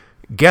do.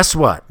 Guess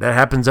what? That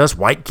happens to us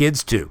white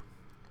kids too.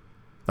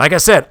 Like I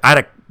said, I had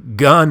a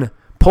gun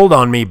pulled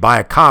on me by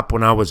a cop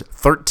when I was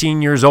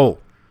 13 years old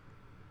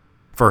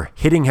for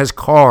hitting his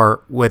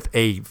car with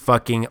a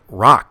fucking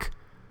rock.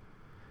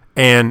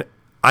 And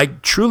I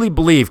truly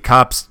believe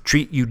cops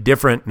treat you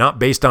different, not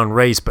based on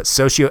race, but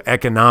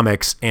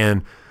socioeconomics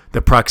and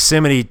the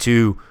proximity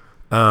to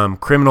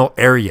criminal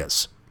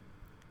areas.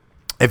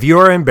 If you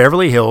are in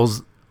Beverly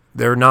Hills,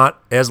 they're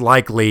not as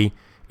likely,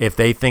 if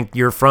they think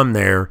you're from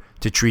there,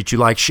 to treat you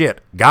like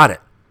shit. Got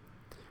it.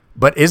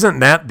 But isn't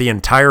that the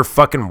entire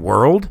fucking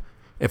world?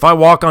 If I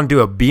walk onto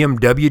a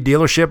BMW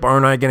dealership,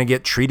 aren't I going to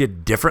get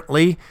treated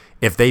differently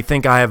if they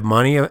think I have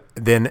money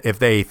than if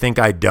they think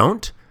I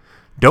don't?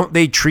 Don't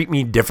they treat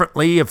me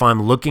differently if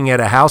I'm looking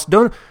at a house?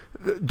 Don't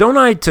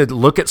I, to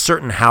look at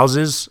certain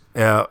houses,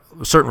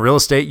 certain real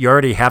estate, you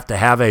already have to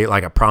have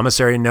a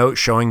promissory note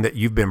showing that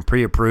you've been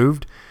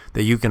pre-approved,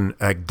 that you can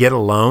get a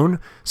loan.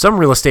 Some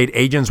real estate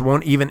agents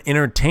won't even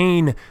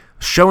entertain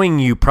showing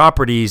you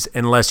properties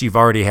unless you've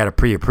already had a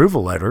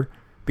pre-approval letter,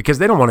 because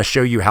they don't want to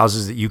show you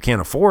houses that you can't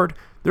afford.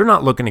 They're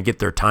not looking to get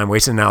their time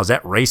wasted. Now, is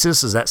that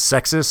racist? Is that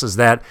sexist? Is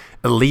that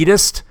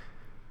elitist?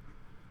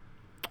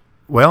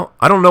 Well,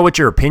 I don't know what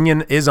your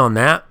opinion is on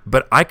that,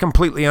 but I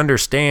completely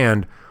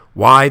understand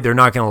why they're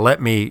not going to let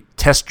me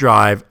test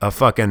drive a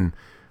fucking,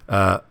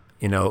 a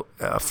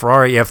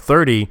Ferrari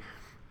F30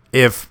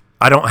 if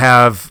I don't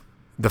have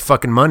the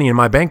fucking money in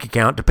my bank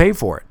account to pay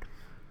for it.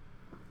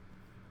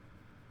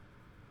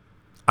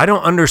 I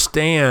don't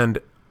understand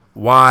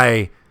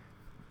why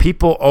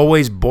people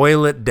always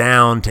boil it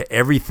down to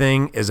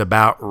everything is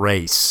about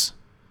race,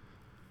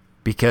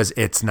 because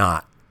it's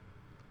not.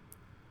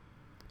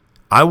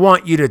 I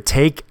want you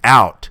to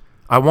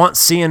I want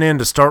CNN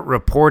to start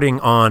reporting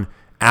on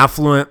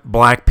affluent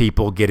black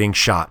people getting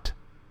shot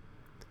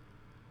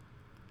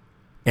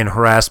and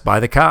harassed by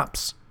the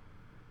cops,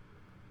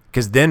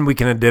 because then we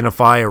can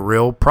identify a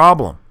real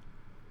problem.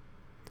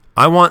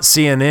 I want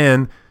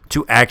CNN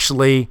to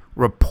actually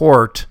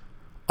report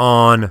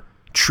on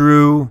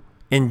true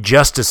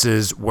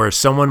injustices where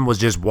someone was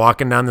just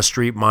walking down the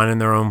street minding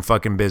their own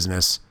fucking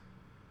business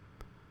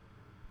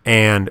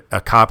and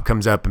a cop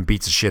comes up and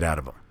beats the shit out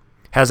of them.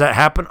 Has that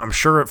happened? I'm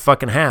sure it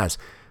fucking has.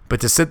 But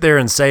to sit there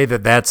and say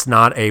that that's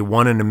not a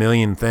 1 in a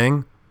million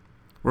thing,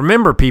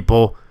 remember,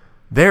 people,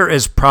 there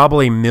is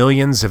probably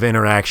millions of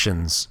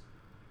interactions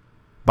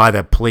by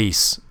the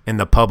police and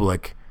the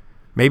public,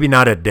 maybe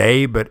not a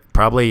day, but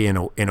probably in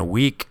a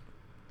week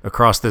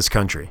across this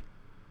country.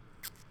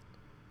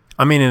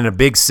 I mean, in a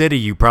big city,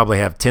 you probably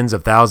have tens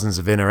of thousands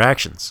of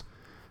interactions.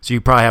 So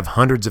you probably have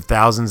hundreds of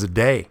thousands a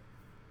day.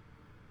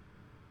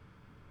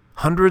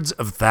 Hundreds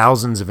of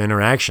thousands of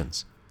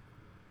interactions.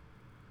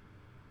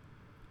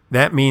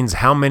 That means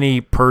how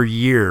many per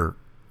year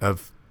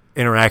of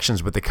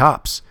interactions with the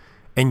cops?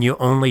 And you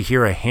only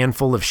hear a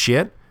handful of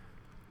shit?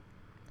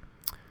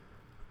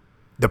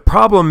 The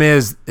problem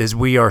is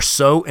we are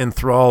so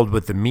enthralled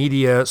with the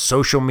media,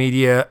 social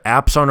media,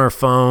 apps on our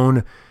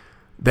phone,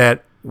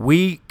 that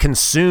we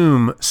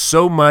consume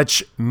so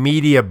much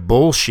media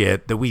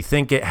bullshit that we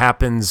think it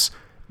happens,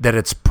 that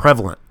it's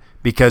prevalent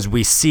because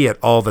we see it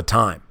all the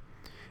time.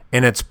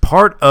 And it's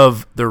part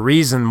of the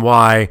reason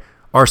why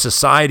our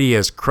society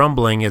is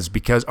crumbling, is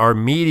because our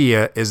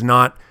media is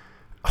not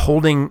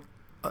beholden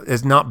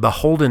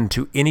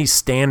to any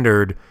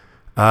standard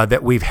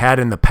that we've had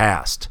in the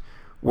past,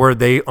 where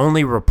they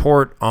only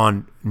report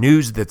on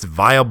news that's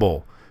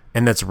viable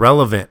and that's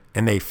relevant,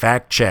 and they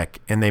fact check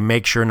and they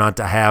make sure not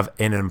to have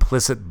an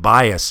implicit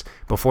bias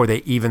before they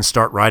even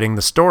start writing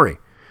the story.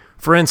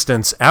 For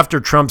instance, after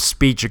Trump's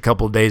speech a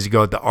couple of days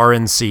ago at the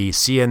RNC,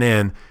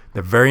 CNN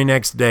the very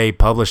next day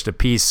published a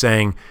piece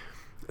saying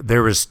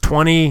there was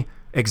 20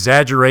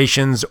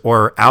 exaggerations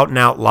or out and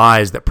out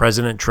lies that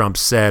President Trump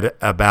said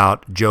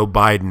about Joe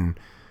Biden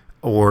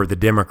or the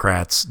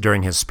Democrats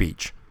during his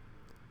speech.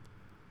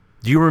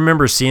 Do you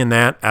remember seeing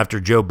that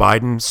after Joe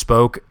Biden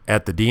spoke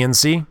at the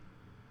DNC?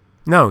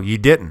 No, you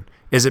didn't.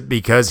 Is it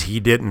because he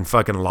didn't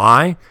fucking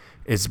lie?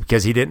 Is it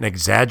because he didn't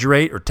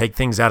exaggerate or take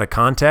things out of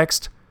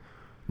context?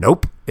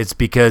 Nope. It's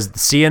because the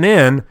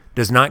CNN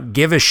does not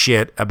give a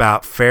shit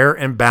about fair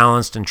and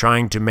balanced and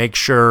trying to make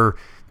sure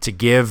to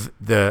give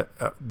the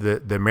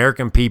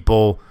American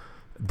people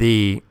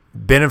the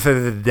benefit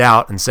of the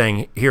doubt and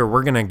saying, here,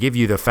 we're going to give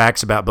you the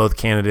facts about both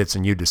candidates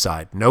and you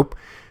decide. Nope.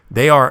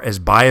 They are as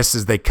biased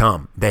as they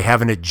come. They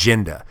have an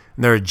agenda.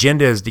 And their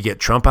agenda is to get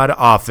Trump out of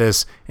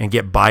office and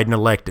get Biden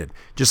elected.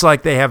 Just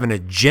like they have an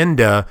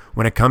agenda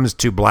when it comes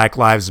to Black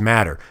Lives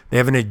Matter. They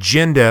have an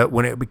agenda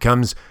when it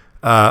becomes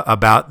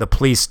about the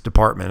police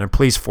department and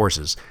police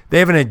forces. They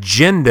have an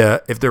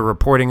agenda if they're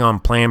reporting on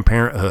Planned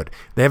Parenthood.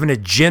 They have an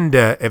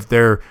agenda if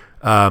they're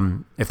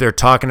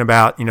talking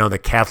about, the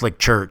Catholic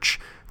Church.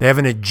 They have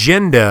an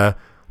agenda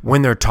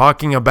when they're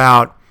talking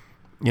about,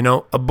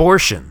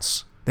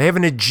 abortions. They have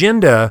an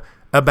agenda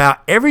about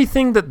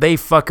everything that they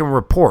fucking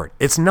report.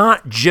 It's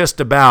not just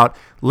about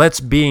let's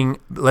be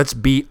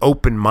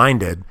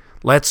open-minded.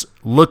 Let's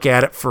look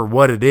at it for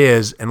what it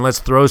is, and let's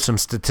throw some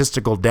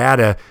statistical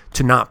data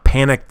to not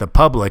panic the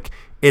public.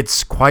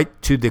 It's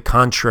quite to the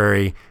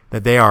contrary,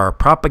 that they are a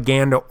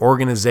propaganda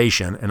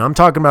organization, and I'm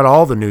talking about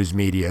all the news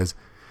medias,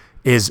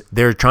 is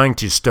they're trying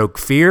to stoke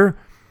fear,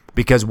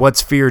 because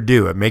what's fear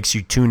do? It makes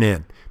you tune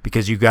in,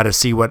 because you got to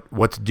see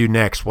what to do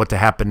next, what to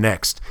happen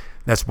next.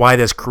 That's why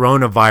this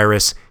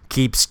coronavirus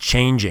keeps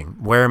changing.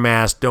 Wear a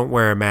mask, don't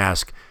wear a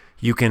mask.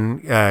 You can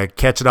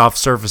catch it off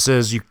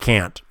surfaces, you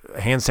can't.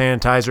 Hand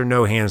sanitizer,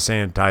 no hand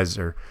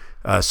sanitizer.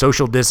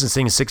 Social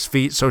distancing 6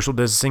 feet, social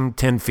distancing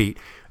 10 feet.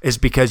 It's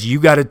because you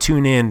got to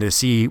tune in to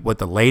see what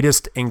the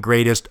latest and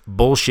greatest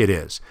bullshit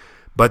is.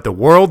 But the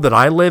world that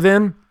I live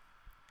in,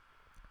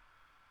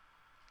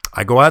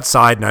 I go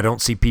outside and I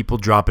don't see people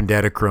dropping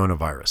dead of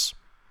coronavirus.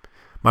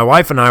 My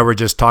wife and I were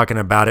just talking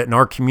about it in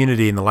our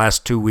community in the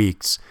last 2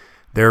 weeks.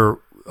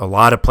 A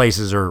lot of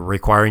places are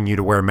requiring you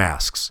to wear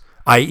masks,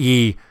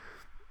 i.e.,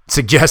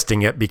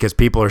 suggesting it, because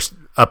people are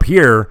up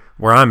here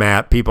where I'm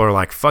at, people are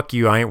like, fuck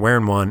you, I ain't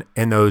wearing one.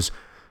 And those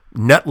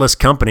nutless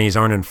companies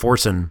aren't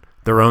enforcing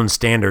their own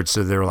standards.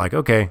 So they're like,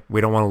 okay, we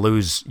don't want to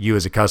lose you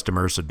as a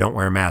customer, so don't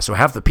wear a mask. So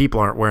half the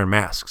people aren't wearing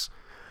masks.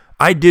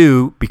 I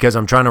do, because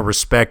I'm trying to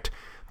respect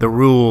the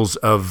rules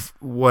of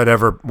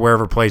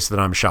wherever place that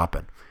I'm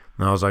shopping.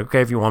 And I was like,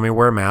 okay, if you want me to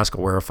wear a mask,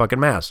 I'll wear a fucking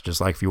mask.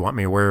 Just like if you want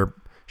me to wear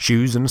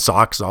shoes and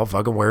socks, I'll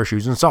fucking wear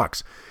shoes and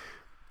socks.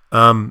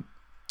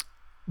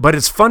 But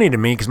it's funny to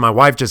me because my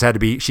wife just had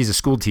to she's a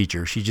school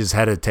teacher. She just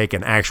had to take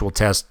an actual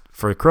test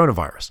for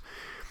coronavirus.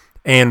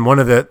 And one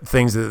of the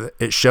things that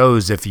it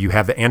shows, if you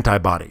have the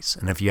antibodies,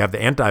 and if you have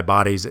the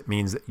antibodies, it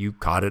means that you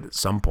caught it at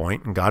some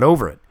point and got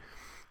over it.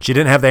 She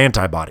didn't have the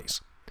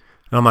antibodies.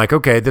 And I'm like,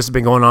 okay, this has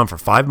been going on for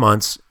 5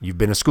 months. You've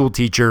been a school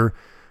teacher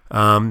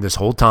this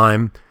whole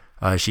time.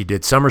 She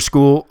did summer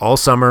school all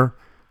summer,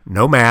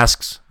 no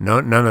masks,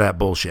 none of that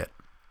bullshit.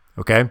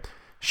 Okay.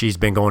 She's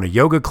been going to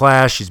yoga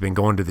class. She's been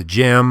going to the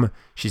gym.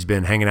 She's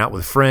been hanging out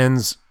with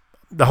friends,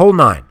 the whole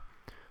nine.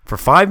 For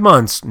 5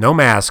 months, no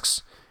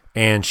masks,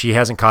 and she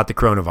hasn't caught the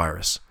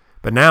coronavirus.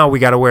 But now we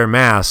got to wear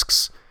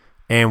masks,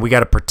 and we got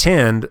to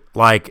pretend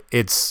like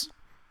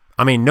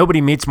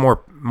nobody meets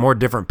more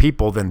different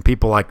people than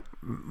people like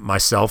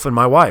myself and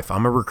my wife.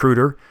 I'm a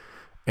recruiter,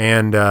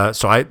 and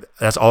so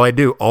that's all I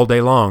do all day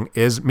long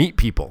is meet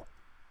people.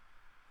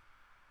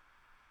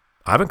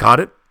 I haven't caught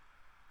it.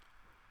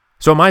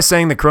 So am I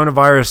saying the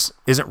coronavirus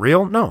isn't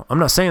real? No, I'm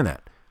not saying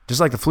that.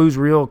 Just like the flu's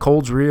real,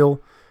 cold's real,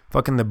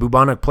 fucking the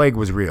bubonic plague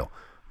was real.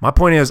 My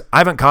point is, I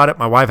haven't caught it.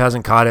 My wife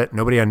hasn't caught it.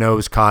 Nobody I know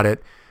has caught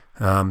it.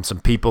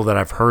 Some people that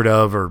I've heard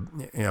of or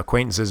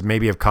acquaintances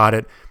maybe have caught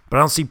it, but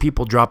I don't see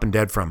people dropping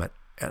dead from it.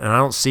 And I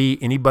don't see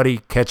anybody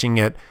catching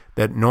it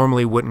that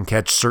normally wouldn't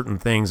catch certain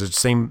things. It's the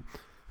same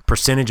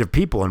percentage of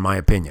people, in my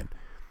opinion.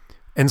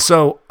 And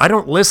so I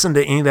don't listen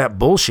to any of that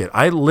bullshit.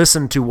 I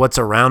listen to what's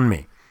around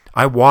me.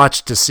 I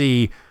watch to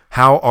see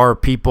how are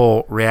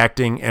people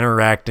reacting,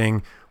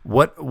 interacting?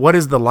 What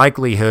is the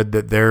likelihood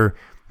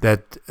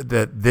that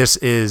this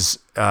is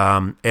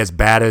as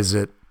bad as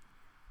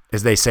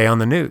they say on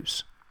the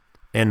news?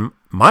 In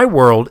my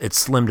world, it's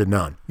slim to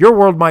none. Your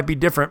world might be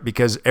different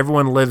because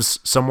everyone lives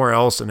somewhere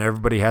else and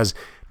everybody has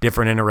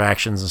different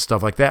interactions and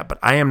stuff like that. But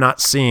I am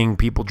not seeing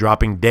people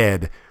dropping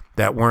dead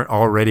that weren't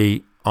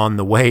already on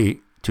the way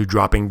to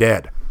dropping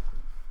dead.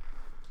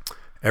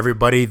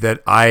 Everybody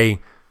that I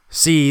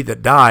see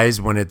that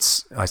dies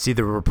I see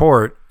the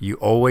report, you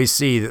always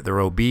see that they're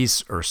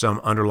obese or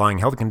some underlying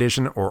health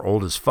condition or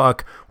old as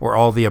fuck or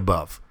all the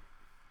above.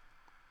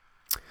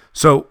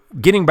 So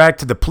getting back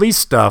to the police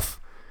stuff,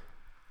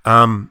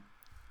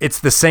 it's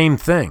the same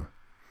thing.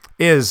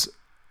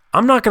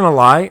 I'm not going to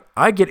lie,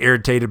 I get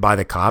irritated by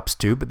the cops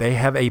too, but they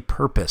have a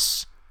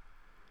purpose.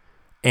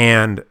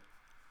 And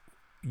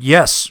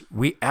yes,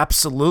 we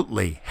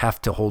absolutely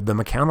have to hold them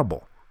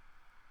accountable.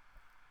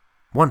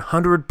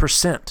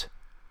 100%.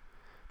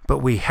 But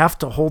we have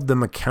to hold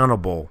them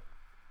accountable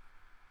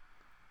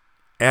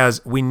as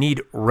we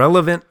need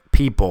relevant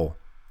people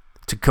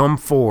to come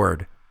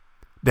forward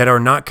that are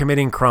not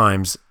committing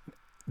crimes,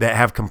 that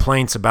have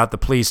complaints about the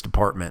police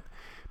department.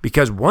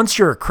 Because once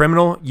you're a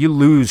criminal, you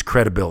lose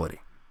credibility.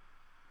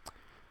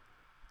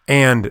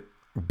 And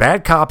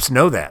bad cops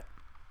know that.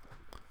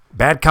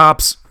 Bad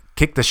cops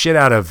kick the shit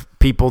out of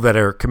people that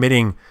are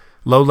committing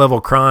low-level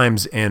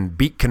crimes and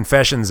beat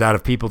confessions out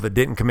of people that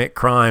didn't commit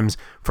crimes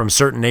from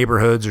certain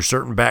neighborhoods or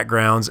certain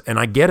backgrounds. And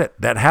I get it.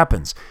 That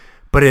happens.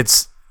 But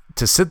it's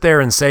to sit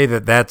there and say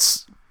that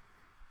that's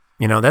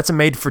a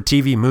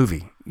made-for-TV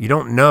movie. You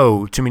don't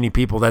know too many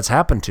people that's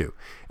happened to.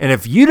 And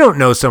if you don't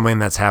know someone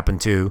that's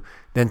happened to,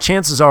 then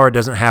chances are it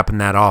doesn't happen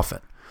that often.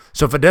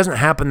 So if it doesn't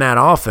happen that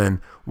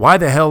often, why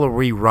the hell are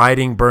we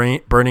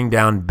burning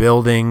down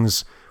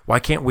buildings? Why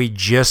can't we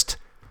just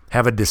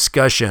have a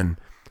discussion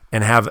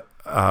and have,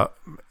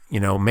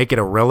 make it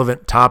a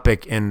relevant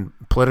topic in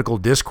political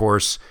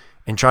discourse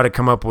and try to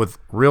come up with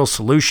real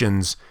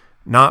solutions,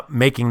 not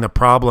making the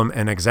problem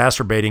and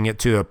exacerbating it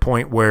to a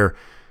point where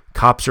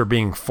cops are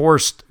being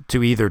forced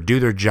to either do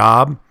their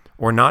job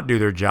or not do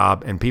their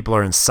job, and people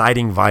are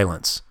inciting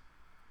violence.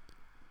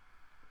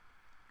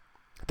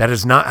 That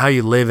is not how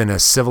you live in a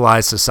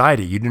civilized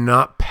society. You do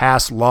not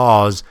pass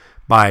laws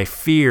by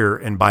fear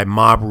and by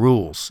mob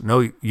rules.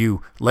 No,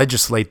 you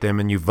legislate them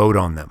and you vote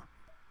on them.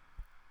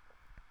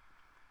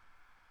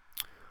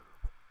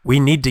 We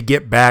need to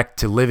get back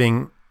to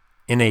living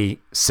in a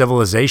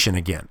civilization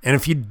again. And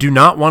if you do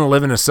not want to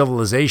live in a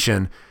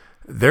civilization,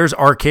 there's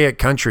archaic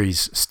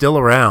countries still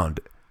around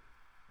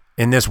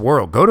in this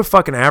world. Go to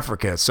fucking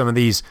Africa, some of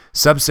these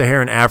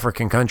sub-Saharan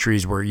African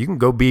countries where you can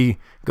go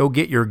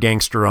get your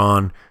gangster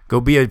on, go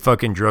be a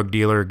fucking drug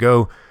dealer,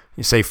 go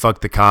you say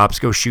fuck the cops,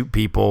 go shoot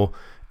people,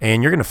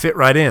 and you're going to fit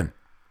right in.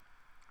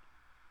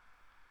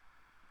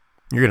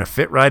 You're going to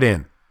fit right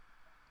in.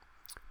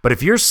 But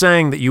if you're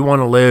saying that you want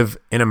to live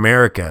in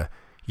America,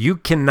 you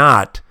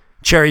cannot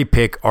cherry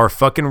pick our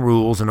fucking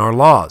rules and our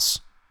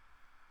laws.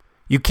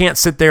 You can't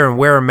sit there and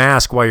wear a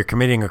mask while you're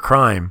committing a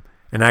crime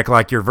and act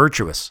like you're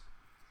virtuous.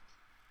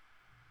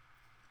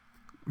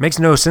 Makes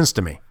no sense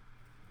to me.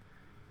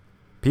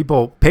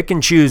 People pick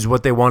and choose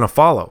what they want to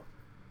follow.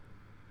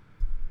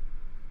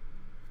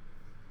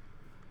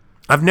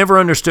 I've never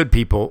understood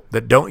people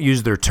that don't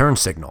use their turn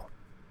signal,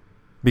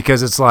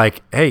 because it's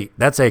like, hey,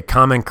 that's a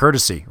common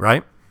courtesy,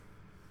 right?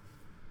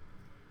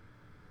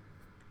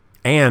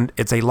 And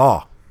it's a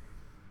law.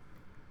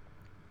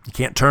 You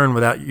can't turn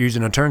without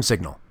using a turn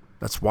signal.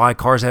 That's why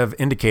cars have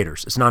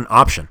indicators. It's not an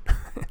option.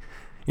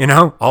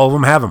 All of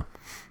them have them.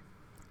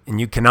 And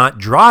you cannot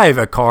drive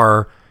a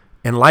car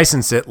and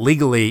license it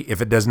legally if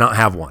it does not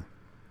have one.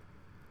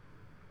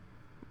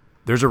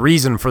 There's a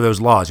reason for those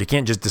laws. You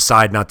can't just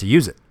decide not to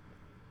use it.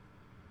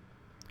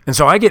 And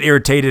so I get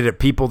irritated at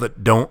people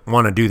that don't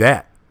want to do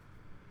that.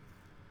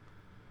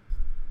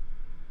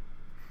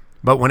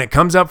 But when it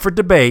comes up for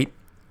debate,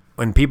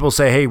 when people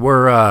say, hey,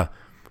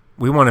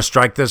 we want to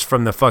strike this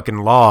from the fucking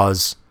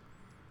laws,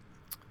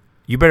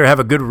 you better have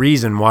a good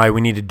reason why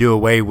we need to do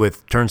away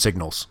with turn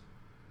signals.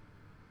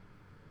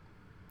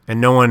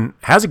 And no one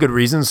has a good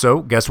reason,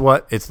 so guess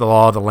what? It's the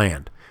law of the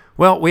land.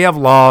 Well, we have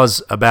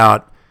laws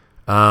about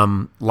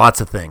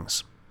lots of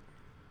things.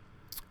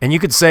 And you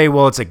could say,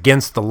 well, it's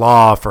against the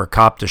law for a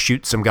cop to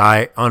shoot some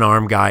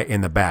unarmed guy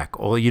in the back.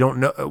 Well, you don't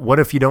know. What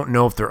if you don't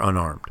know if they're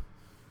unarmed?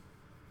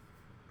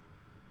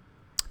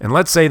 And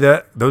let's say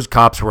that those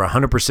cops were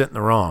 100% in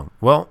the wrong.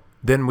 Well,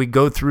 then we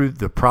go through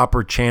the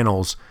proper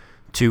channels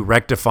to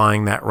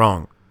rectifying that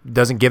wrong. It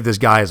doesn't give this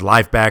guy his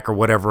life back or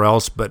whatever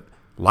else, but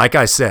like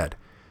I said,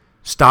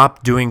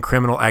 stop doing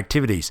criminal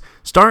activities.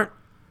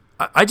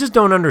 I just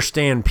don't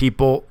understand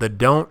people that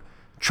don't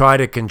try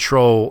to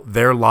control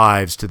their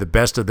lives to the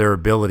best of their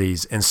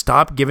abilities and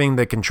stop giving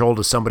the control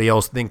to somebody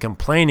else, then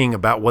complaining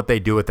about what they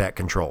do with that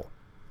control.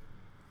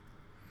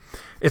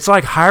 It's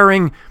like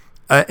hiring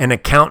an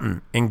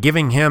accountant and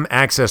giving him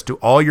access to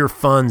all your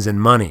funds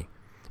and money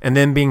and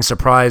then being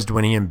surprised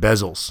when he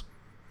embezzles.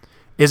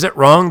 Is it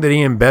wrong that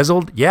he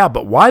embezzled? Yeah,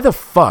 but why the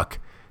fuck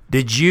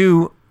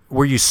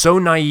were you so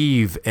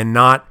naive and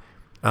not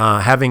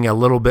having a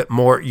little bit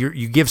more?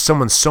 You give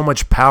someone so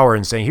much power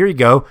and say, here you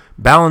go,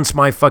 balance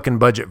my fucking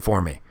budget for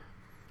me.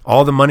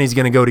 All the money's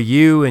going to go to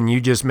you and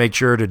you just make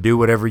sure to do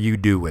whatever you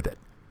do with it.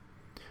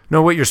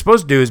 No, what you're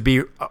supposed to do is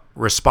be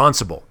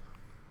responsible.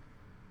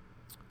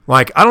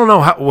 Like, I don't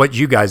know what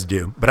you guys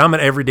do, but I'm an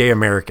everyday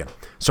American.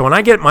 So when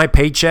I get my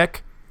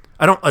paycheck,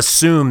 I don't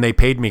assume they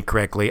paid me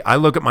correctly. I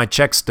look at my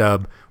check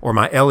stub or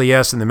my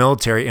LES in the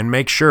military and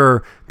make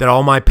sure that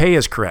all my pay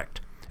is correct.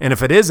 And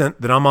if it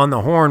isn't, then I'm on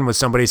the horn with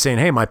somebody saying,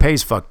 hey, my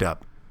pay's fucked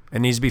up. It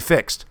needs to be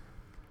fixed.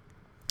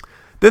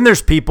 Then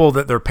there's people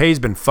that their pay's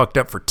been fucked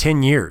up for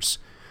 10 years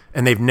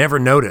and they've never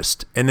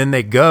noticed. And then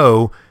they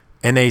go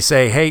and they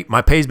say, hey,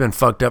 my pay's been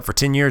fucked up for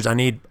 10 years. I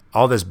need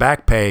all this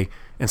back pay.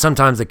 And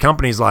sometimes the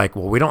company's like,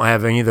 well, we don't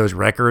have any of those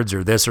records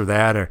or this or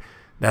that, or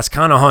that's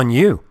kind of on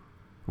you.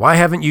 Why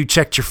haven't you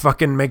checked your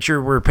fucking, make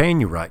sure we're paying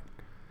you right?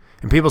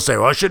 And people say,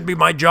 well, it shouldn't be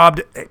my job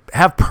to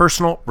have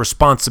personal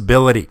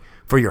responsibility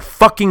for your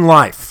fucking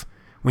life.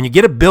 When you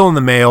get a bill in the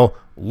mail,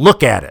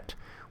 look at it.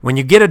 When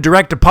you get a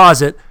direct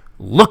deposit,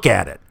 look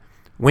at it.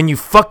 when you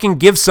fucking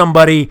give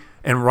somebody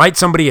and write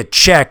somebody a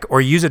check or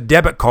use a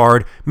debit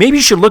card, maybe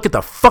you should look at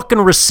the fucking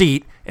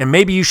receipt and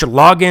maybe you should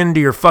log into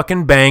your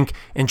fucking bank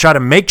and try to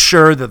make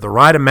sure that the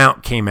right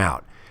amount came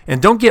out.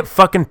 And don't get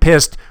fucking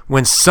pissed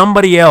when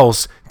somebody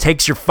else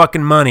takes your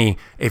fucking money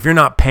if you're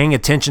not paying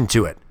attention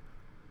to it.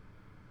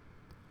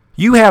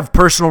 You have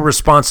personal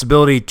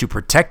responsibility to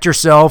protect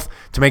yourself,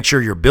 to make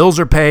sure your bills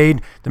are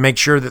paid, to make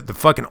sure that the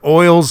fucking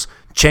oil's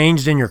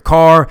changed in your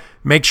car.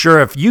 Make sure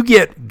if you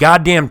get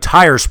goddamn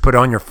tires put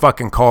on your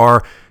fucking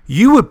car,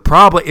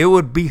 it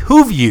would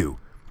behoove you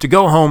to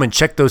go home and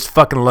check those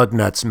fucking lug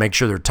nuts and make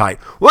sure they're tight.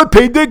 Well, I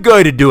paid that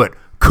guy to do it.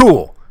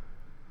 Cool.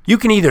 You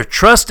can either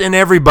trust in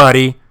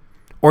everybody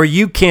or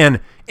you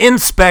can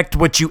inspect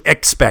what you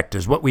expect,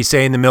 is what we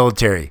say in the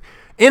military.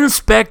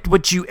 Inspect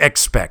what you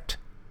expect.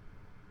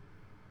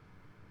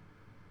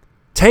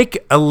 Take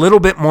a little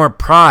bit more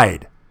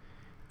pride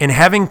in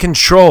having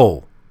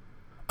control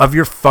of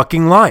your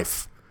fucking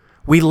life.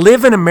 We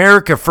live in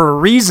America for a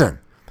reason.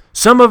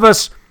 Some of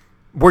us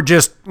were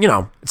just,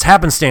 it's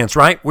happenstance,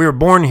 right? We were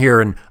born here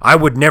and I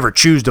would never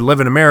choose to live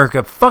in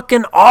America.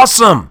 Fucking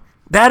awesome.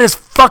 That is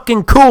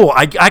fucking cool.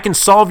 I can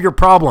solve your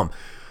problem.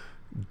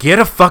 Get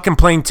a fucking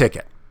plane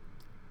ticket.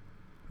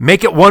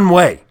 Make it one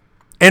way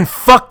and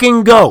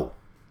fucking go.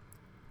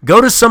 Go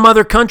to some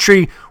other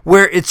country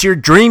where it's your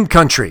dream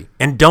country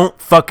and don't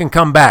fucking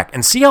come back.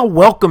 And see how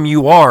welcome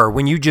you are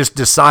when you just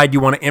decide you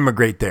want to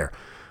immigrate there.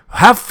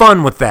 Have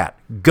fun with that.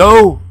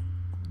 Go.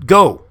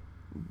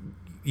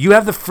 You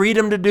have the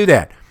freedom to do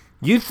that.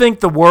 You think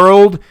the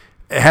world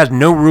has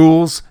no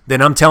rules,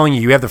 then I'm telling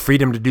you, you have the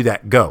freedom to do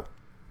that. Go.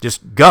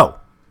 Just go.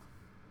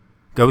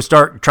 Go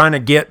start trying to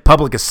get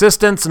public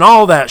assistance and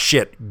all that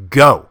shit.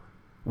 Go.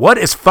 What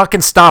is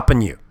fucking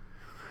stopping you?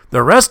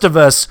 The rest of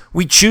us,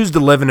 we choose to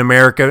live in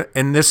America,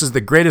 and this is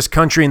the greatest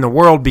country in the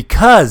world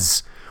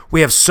because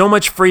we have so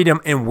much freedom,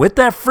 and with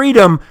that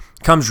freedom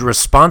comes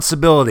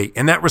responsibility.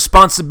 And that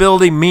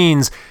responsibility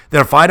means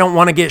that if I don't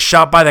want to get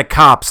shot by the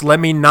cops, let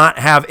me not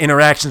have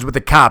interactions with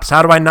the cops.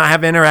 How do I not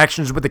have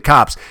interactions with the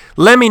cops?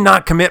 Let me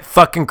not commit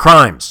fucking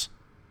crimes.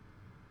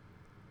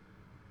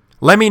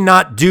 Let me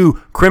not do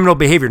criminal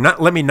behavior.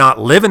 Let me not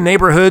live in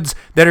neighborhoods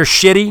that are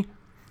shitty.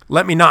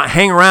 Let me not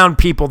hang around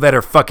people that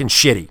are fucking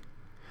shitty.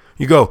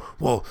 You go,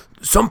 well,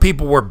 some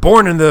people were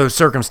born in those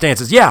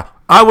circumstances. Yeah,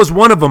 I was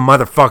one of them,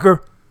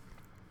 motherfucker.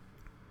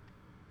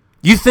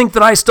 You think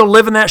that I still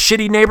live in that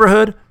shitty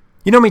neighborhood?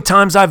 You know how many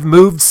times I've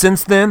moved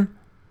since then?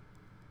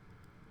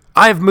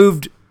 I've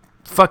moved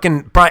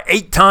fucking probably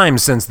 8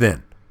 times since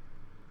then.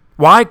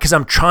 Why? Because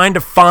I'm trying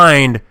to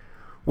find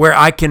where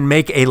I can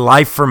make a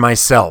life for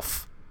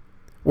myself,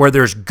 where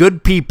there's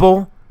good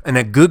people and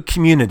a good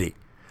community.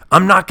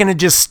 I'm not going to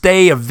just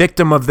stay a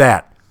victim of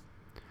that.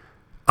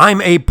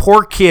 I'm a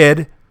poor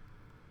kid,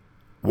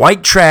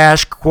 white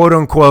trash, quote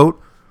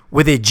unquote,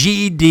 with a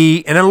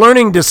GED and a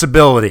learning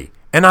disability.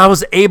 And I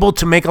was able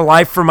to make a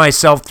life for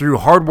myself through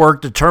hard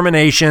work,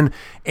 determination,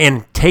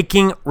 and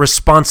taking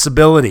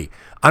responsibility.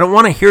 I don't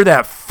want to hear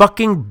that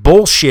fucking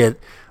bullshit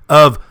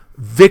of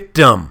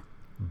victim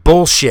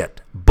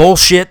bullshit.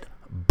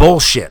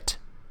 Bullshit.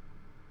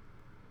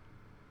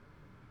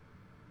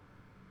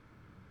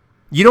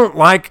 You don't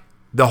like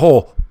the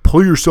whole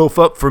pull yourself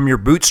up from your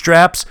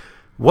bootstraps?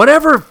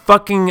 Whatever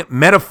fucking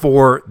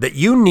metaphor that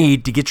you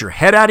need to get your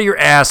head out of your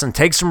ass and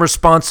take some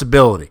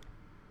responsibility.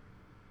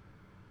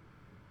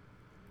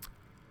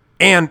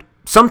 And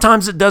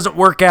sometimes it doesn't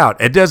work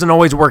out. It doesn't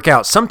always work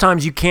out.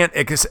 Sometimes you can't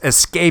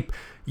escape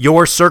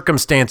your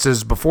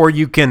circumstances before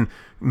you can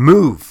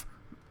move.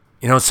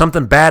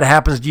 Something bad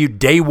happens to you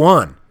day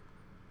one.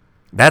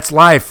 That's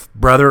life,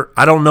 brother.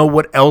 I don't know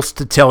what else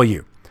to tell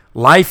you.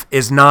 Life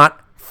is not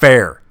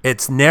fair.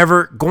 It's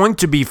never going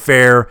to be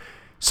fair.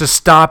 So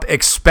stop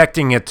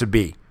expecting it to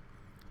be.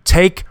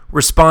 Take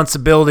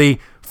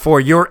responsibility for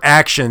your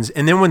actions.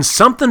 And then when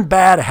something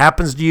bad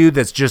happens to you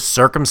that's just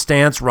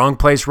circumstance, wrong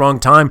place, wrong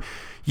time,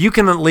 you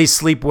can at least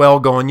sleep well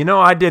going,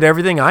 I did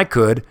everything I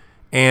could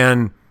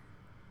and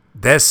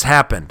this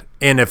happened.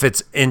 And if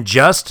it's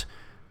unjust,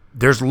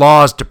 there's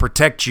laws to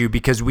protect you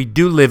because we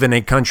do live in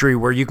a country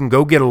where you can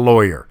go get a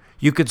lawyer.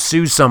 You could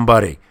sue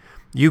somebody.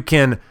 You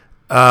can,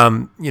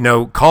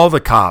 call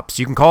the cops.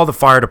 You can call the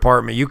fire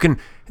department.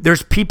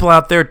 There's people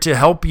out there to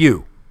help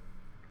you.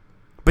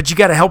 But you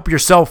got to help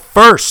yourself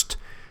first.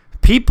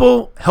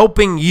 People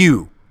helping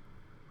you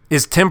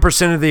is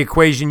 10% of the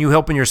equation. You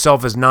helping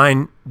yourself is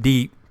 90%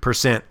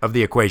 of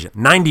the equation.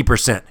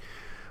 90%.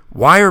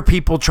 Why are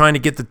people trying to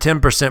get the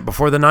 10%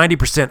 before the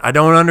 90%? I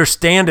don't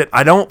understand it.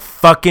 I don't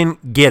fucking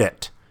get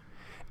it.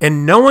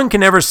 And no one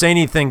can ever say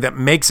anything that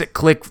makes it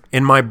click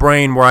in my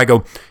brain where I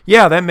go,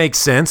 yeah, that makes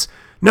sense.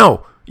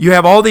 No, you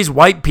have all these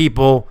white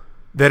people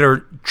that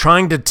are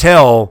trying to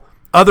tell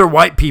other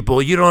white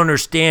people, you don't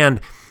understand,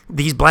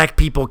 these black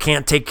people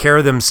can't take care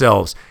of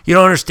themselves. You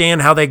don't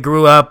understand how they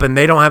grew up and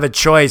they don't have a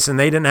choice and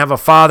they didn't have a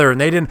father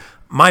and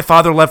my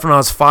father left when I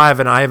was 5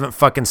 and I haven't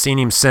fucking seen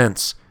him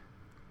since.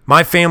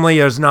 My family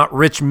is not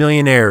rich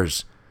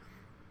millionaires.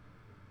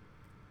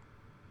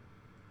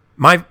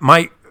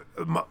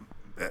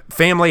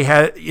 family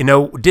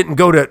didn't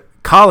go to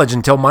college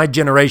until my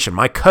generation.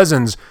 My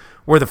cousins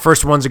were the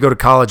first ones to go to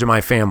college in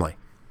my family.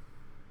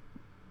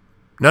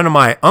 None of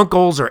my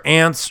uncles or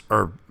aunts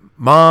or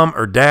mom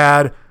or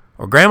dad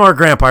or grandma or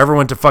grandpa ever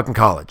went to fucking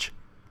college.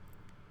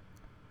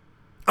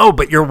 Oh,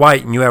 but you're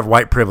white and you have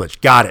white privilege.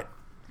 Got it.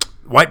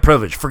 White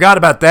privilege. Forgot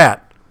about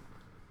that.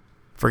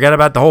 Forgot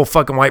about the whole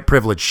fucking white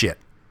privilege shit.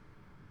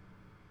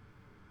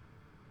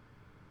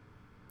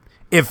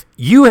 If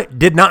you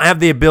did not have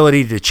the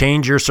ability to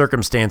change your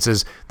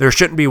circumstances, there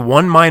shouldn't be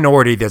one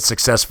minority that's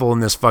successful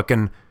in this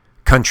fucking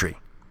country.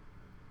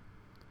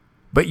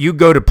 But you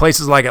go to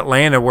places like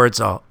Atlanta where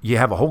you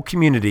have a whole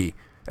community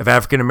of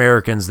African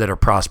Americans that are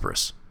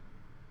prosperous.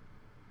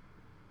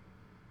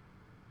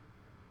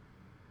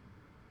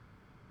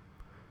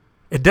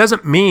 It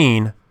doesn't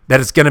mean that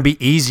it's going to be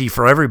easy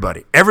for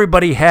everybody.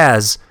 Everybody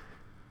has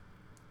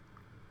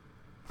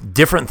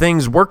different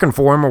things working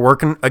for them or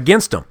working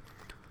against them.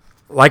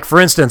 Like,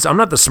 for instance, I'm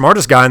not the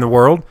smartest guy in the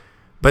world,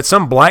 but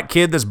some black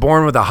kid that's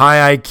born with a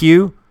high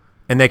IQ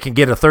and they can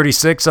get a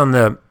 36 on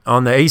the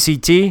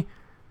ACT,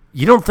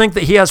 you don't think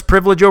that he has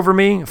privilege over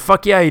me?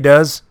 Fuck yeah, he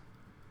does.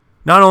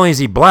 Not only is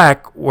he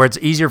black, where it's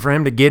easier for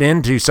him to get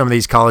into some of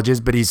these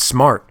colleges, but he's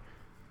smart.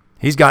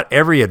 He's got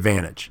every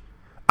advantage.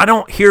 I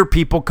don't hear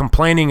people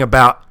complaining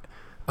about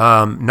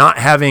not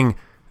having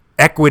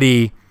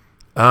equity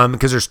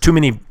because there's too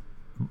many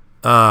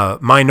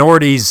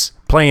minorities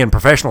playing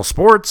professional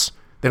sports.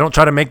 They don't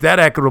try to make that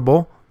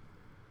equitable.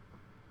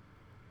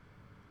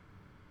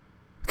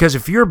 Because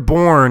if you're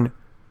born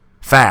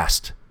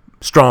fast,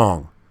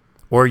 strong,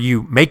 or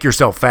you make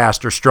yourself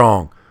fast or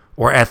strong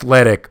or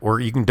athletic, or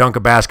you can dunk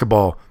a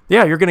basketball,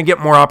 yeah, you're going to get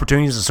more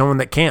opportunities than someone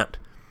that can't.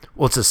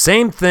 Well, it's the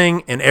same thing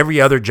in every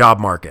other job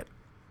market.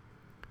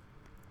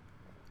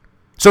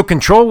 So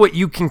control what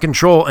you can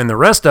control, and the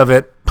rest of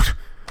it,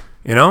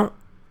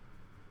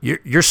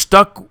 you're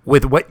stuck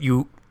with what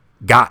you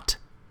got.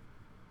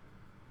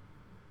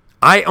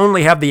 I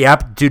only have the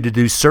aptitude to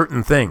do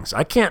certain things.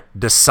 I can't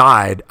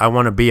decide I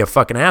want to be a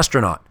fucking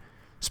astronaut,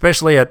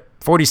 especially at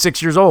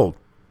 46 years old.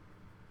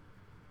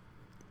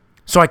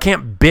 So I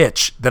can't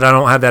bitch that I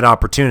don't have that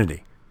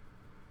opportunity.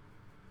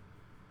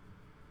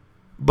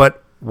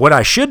 But what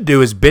I should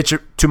do is bitch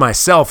to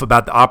myself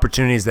about the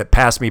opportunities that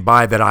pass me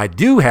by that I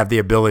do have the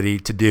ability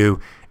to do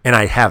and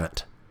I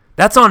haven't.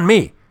 That's on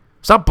me.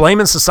 Stop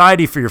blaming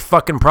society for your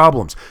fucking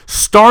problems.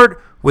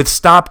 Start with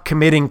stop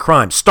committing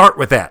crime. Start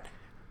with that.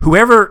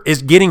 Whoever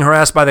is getting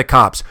harassed by the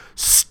cops,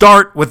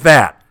 start with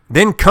that.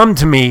 Then come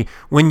to me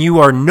when you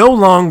are no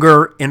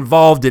longer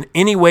involved in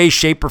any way,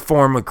 shape, or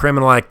form with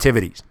criminal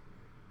activities.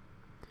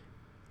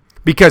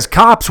 Because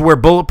cops wear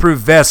bulletproof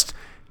vests.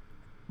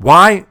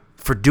 Why?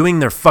 For doing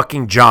their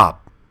fucking job.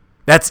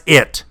 That's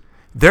it.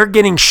 They're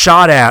getting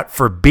shot at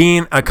for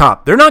being a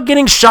cop. They're not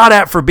getting shot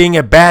at for being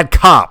a bad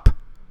cop.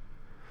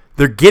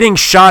 They're getting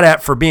shot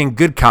at for being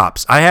good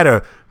cops. I had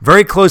a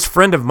very close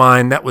friend of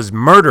mine that was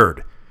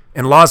murdered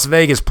in Las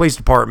Vegas Police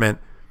Department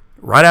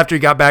right after he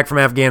got back from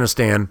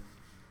Afghanistan,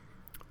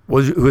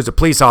 who was a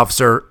police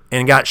officer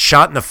and got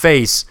shot in the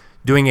face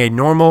doing a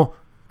normal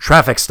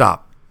traffic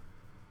stop.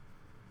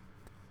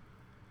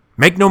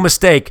 Make no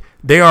mistake,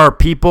 there are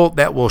people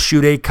that will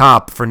shoot a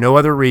cop for no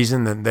other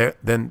reason than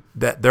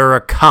that they're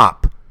a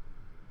cop.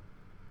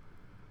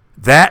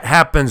 That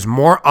happens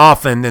more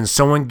often than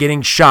someone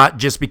getting shot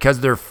just because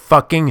they're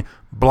fucking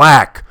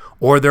black,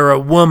 or they're a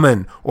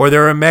woman, or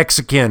they're a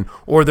Mexican,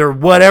 or they're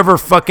whatever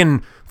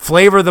fucking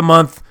flavor of the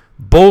month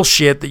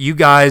bullshit that you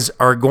guys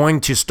are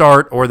going to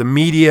start, or the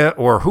media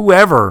or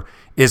whoever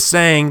is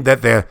saying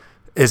that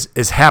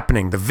is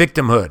happening, the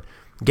victimhood,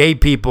 gay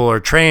people or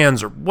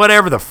trans or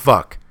whatever the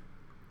fuck.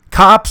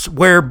 Cops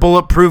wear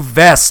bulletproof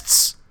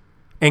vests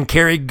and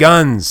carry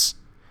guns,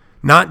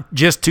 not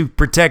just to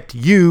protect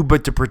you,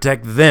 but to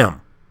protect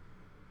them.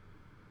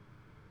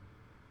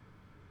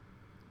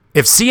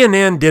 If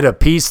CNN did a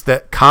piece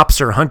that cops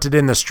are hunted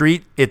in the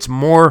street, it's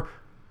more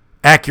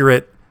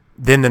accurate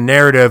than the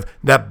narrative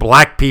that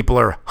black people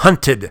are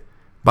hunted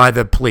by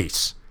the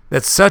police.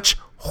 That's such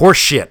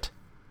horseshit.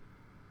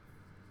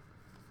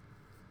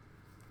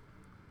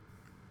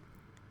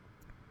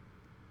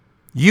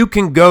 You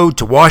can go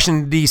to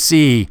Washington,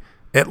 D.C.,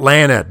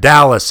 Atlanta,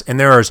 Dallas, and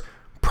there's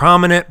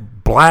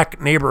prominent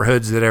black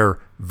neighborhoods that are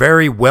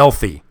very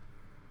wealthy.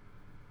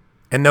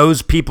 And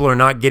those people are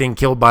not getting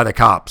killed by the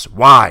cops.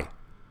 Why?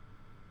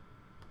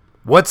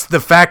 What's the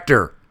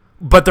factor?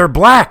 But they're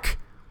black.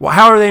 Well,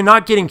 how are they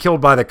not getting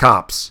killed by the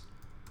cops?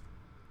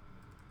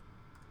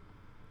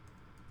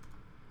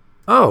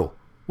 Oh,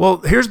 well,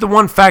 here's the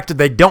one factor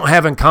they don't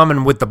have in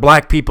common with the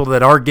black people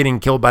that are getting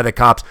killed by the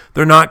cops.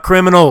 They're not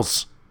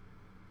criminals.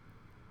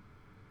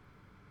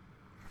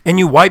 And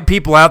you white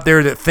people out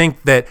there that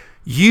think that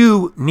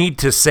you need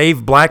to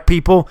save black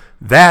people,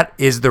 that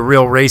is the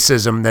real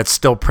racism that's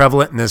still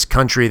prevalent in this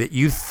country, that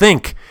you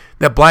think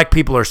that black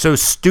people are so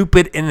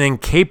stupid and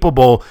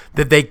incapable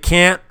that they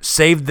can't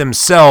save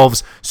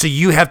themselves, so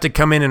you have to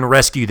come in and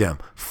rescue them.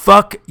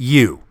 Fuck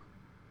you.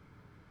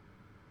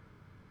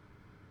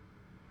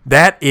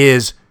 That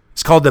is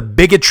It's called the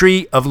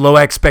bigotry of low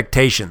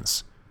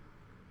expectations.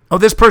 Oh,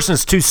 this person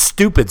is too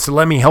stupid, so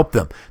let me help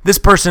them. This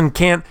person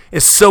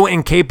is so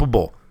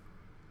incapable.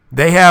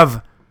 They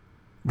have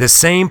the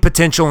same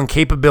potential and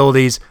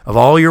capabilities of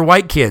all your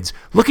white kids.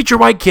 Look at your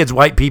white kids,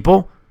 white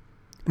people.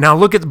 Now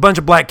look at a bunch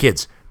of black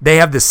kids. They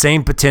have the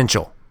same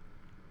potential.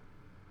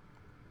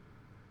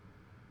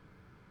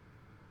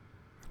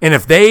 And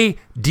if they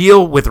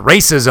deal with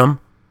racism,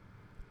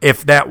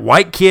 if that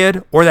white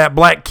kid or that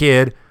black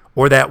kid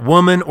or that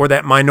woman or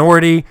that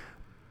minority,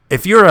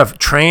 if you're a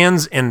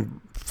trans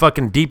in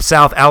fucking deep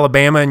South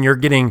Alabama and you're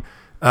getting,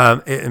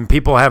 and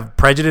people have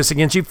prejudice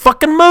against you,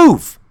 fucking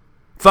move.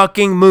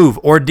 Fucking move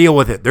or deal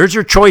with it. There's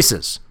your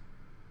choices.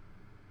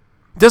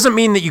 Doesn't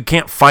mean that you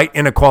can't fight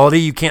inequality,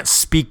 you can't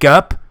speak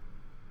up.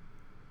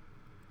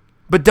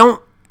 But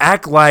don't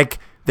act like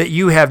that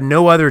you have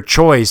no other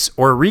choice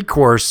or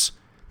recourse,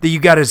 that you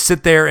got to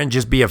sit there and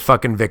just be a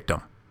fucking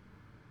victim.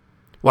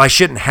 Well, I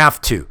shouldn't have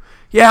to.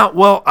 Yeah,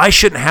 well, I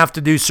shouldn't have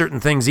to do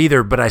certain things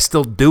either, but I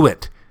still do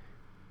it.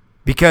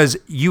 Because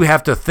you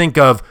have to think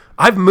of,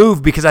 I've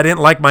moved because I didn't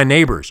like my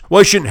neighbors. Well,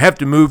 I shouldn't have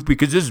to move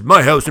because this is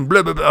my house and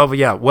blah, blah, blah. Oh,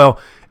 yeah, well,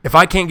 if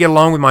I can't get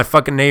along with my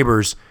fucking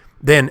neighbors,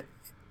 then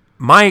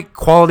my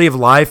quality of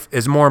life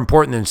is more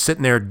important than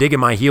sitting there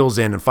digging my heels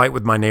in and fight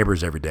with my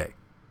neighbors every day.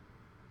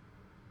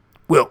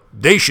 Well,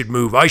 they should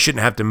move. I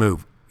shouldn't have to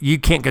move. You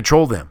can't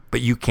control them,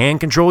 but you can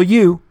control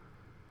you.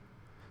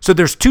 So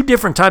there's two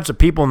different types of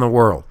people in the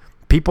world.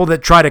 People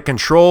that try to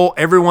control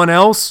everyone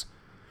else,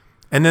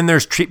 and then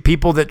there's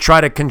people that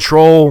try to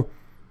control...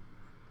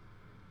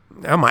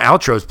 Oh, my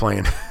outro's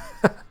playing.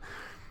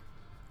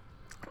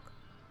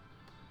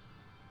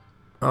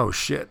 Oh,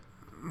 shit.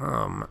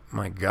 Oh,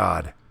 my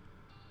God.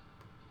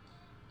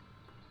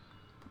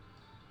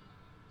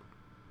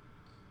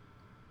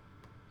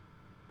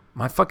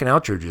 My fucking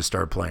outro just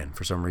started playing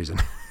for some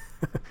reason.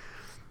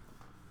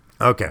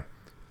 Okay.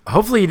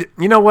 Hopefully,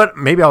 you know what?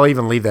 Maybe I'll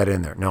even leave that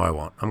in there. No, I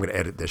won't. I'm going to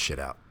edit this shit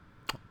out.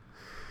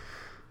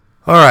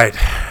 All right.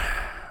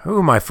 Who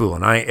am I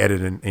fooling? I ain't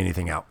editing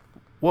anything out.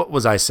 What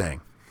was I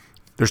saying?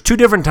 There's two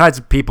different types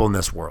of people in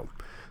this world.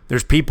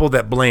 There's people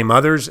that blame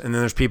others, and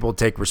then there's people that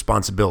take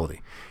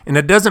responsibility. And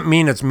it doesn't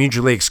mean it's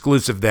mutually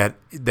exclusive that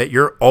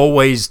you're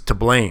always to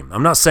blame.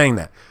 I'm not saying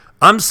that.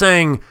 I'm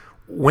saying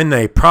when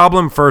the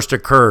problem first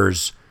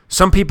occurs,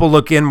 some people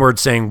look inward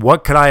saying,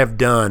 what could I have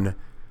done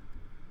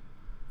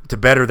to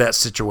better that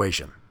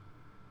situation?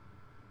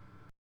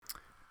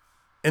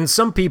 And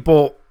some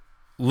people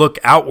look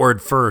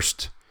outward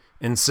first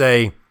and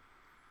say,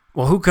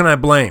 well, who can I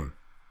blame?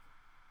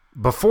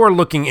 Before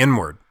looking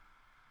inward.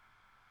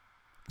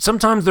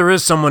 Sometimes there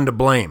is someone to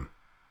blame.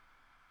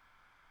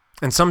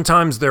 And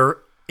sometimes there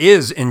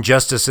is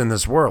injustice in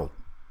this world.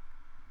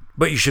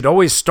 But you should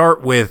always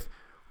start with,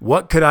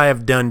 what could I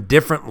have done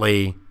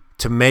differently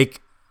to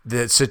make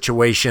the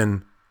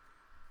situation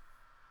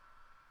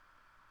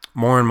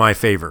more in my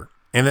favor?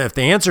 And if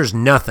the answer is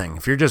nothing,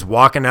 if you're just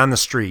walking down the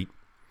street,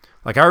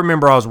 like I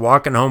remember I was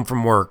walking home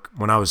from work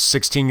when I was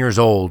 16 years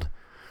old.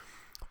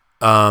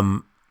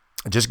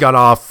 I just got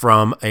off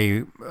from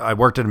I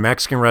worked at a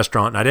Mexican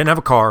restaurant, and I didn't have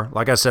a car.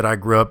 Like I said, I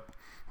grew up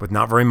with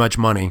not very much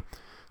money,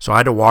 so I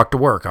had to walk to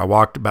work. I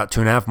walked about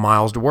 2.5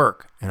 miles to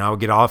work, and I would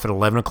get off at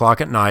 11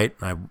 o'clock at night.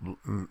 I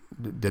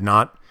did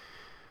not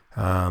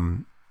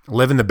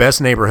live in the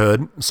best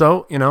neighborhood,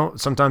 so,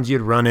 sometimes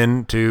you'd run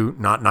into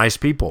not nice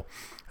people.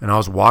 And I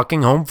was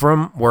walking home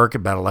from work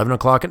about 11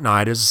 o'clock at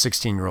night as a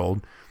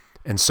 16-year-old,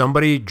 and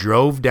somebody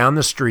drove down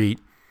the street,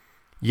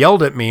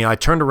 yelled at me. I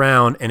turned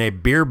around, and a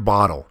beer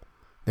bottle,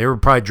 they were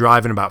probably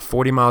driving about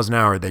 40 miles an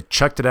hour. They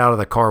chucked it out of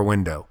the car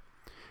window,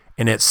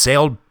 and it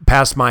sailed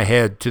past my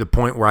head to the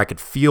point where I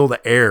could feel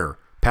the air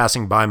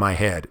passing by my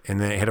head, and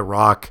then it hit a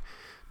rock,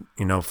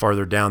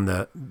 farther down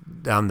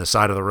the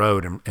side of the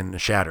road and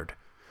shattered.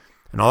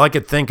 And all I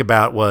could think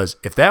about was,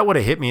 if that would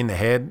have hit me in the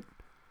head,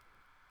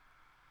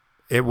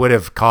 it would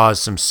have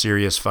caused some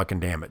serious fucking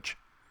damage.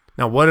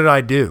 Now, what did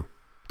I do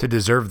to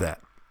deserve that?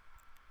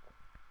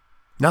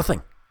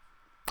 Nothing.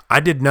 I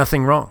did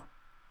nothing wrong.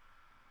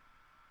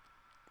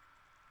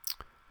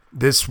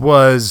 This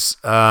was,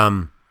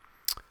 the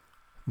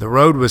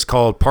road was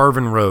called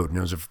Parvin Road, and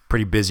it was a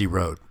pretty busy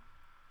road.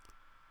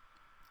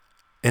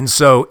 And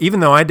so, even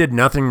though I did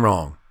nothing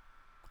wrong,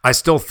 I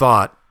still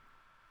thought,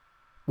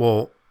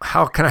 well,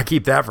 how can I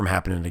keep that from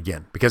happening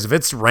again? Because if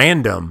it's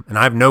random and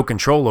I have no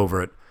control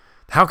over it,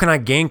 how can I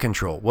gain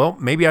control? Well,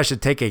 maybe I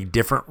should take a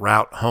different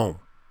route home.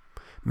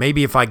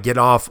 Maybe if I get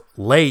off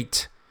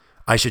late,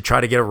 I should try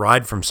to get a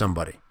ride from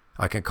somebody.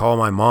 I can call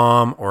my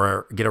mom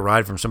or get a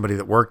ride from somebody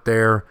that worked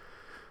there.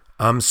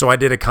 So I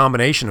did a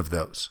combination of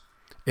those.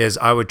 Is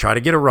I would try to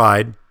get a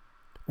ride,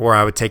 or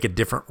I would take a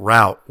different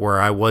route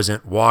where I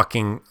wasn't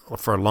walking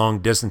for long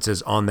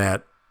distances on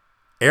that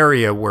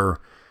area where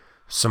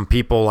some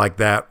people like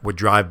that would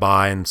drive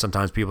by, and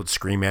sometimes people would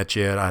scream at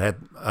you. I had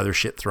other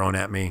shit thrown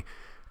at me,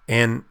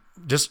 and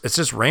it's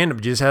just random.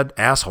 You just had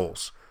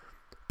assholes.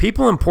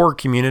 People in poor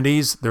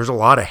communities, there's a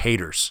lot of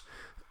haters.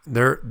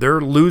 They're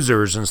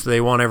losers, and so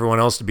they want everyone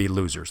else to be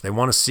losers. They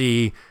want to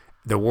see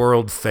the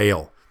world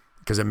fail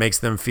because it makes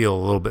them feel a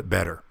little bit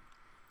better.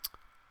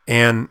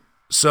 And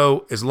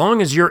so as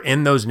long as you're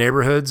in those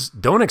neighborhoods,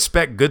 don't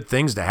expect good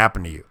things to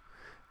happen to you.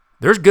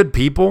 There's good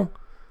people,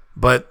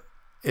 but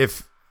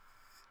if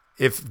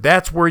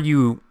that's where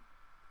you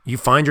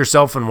find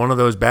yourself in one of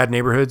those bad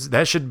neighborhoods,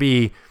 that should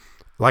be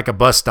like a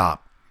bus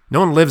stop. No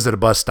one lives at a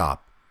bus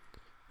stop.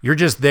 You're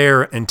just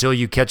there until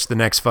you catch the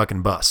next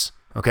fucking bus,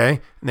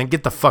 okay? And then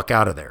get the fuck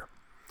out of there.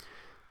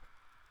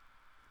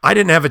 I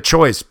didn't have a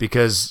choice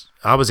because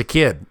I was a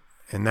kid,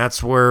 and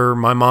that's where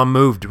my mom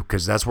moved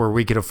because that's where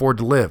we could afford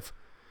to live.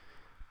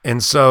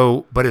 And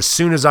so, but as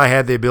soon as I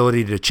had the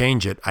ability to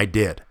change it, I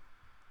did.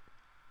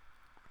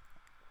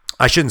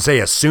 I shouldn't say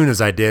as soon as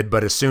I did,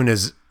 but as soon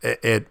as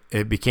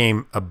it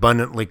became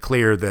abundantly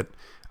clear that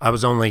I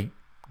was only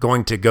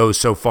going to go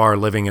so far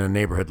living in a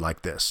neighborhood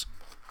like this,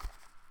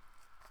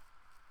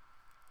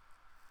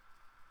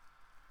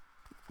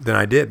 then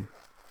I did.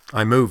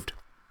 I moved.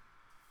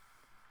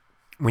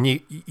 When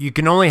you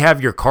can only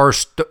have your car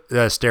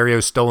stereo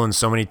stolen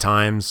so many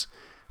times.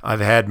 I've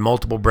had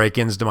multiple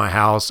break-ins to my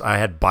house. I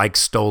had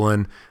bikes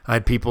stolen. I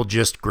had people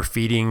just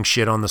graffitiing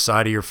shit on the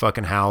side of your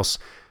fucking house.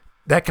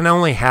 That can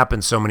only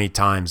happen so many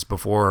times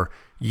before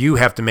you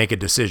have to make a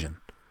decision.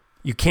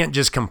 You can't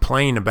just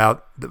complain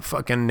about the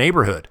fucking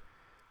neighborhood.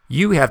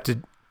 You have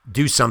to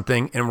do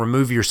something and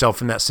remove yourself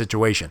from that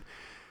situation.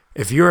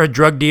 If you're a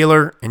drug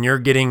dealer and you're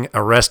getting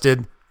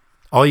arrested,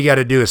 all you got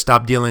to do is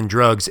stop dealing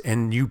drugs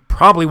and you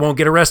probably won't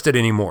get arrested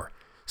anymore.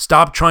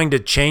 Stop trying to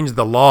change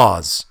the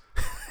laws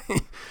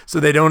so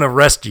they don't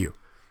arrest you.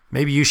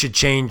 Maybe you should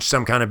change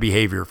some kind of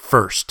behavior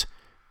first.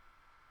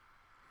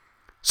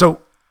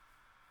 So,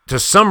 to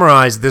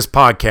summarize this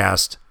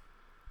podcast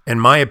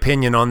and my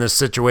opinion on this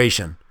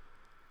situation,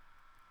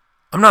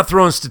 I'm not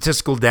throwing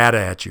statistical data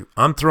at you.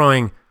 I'm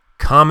throwing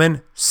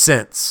common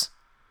sense.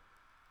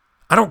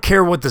 I don't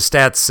care what the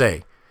stats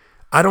say.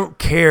 I don't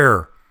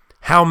care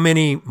how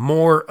many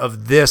more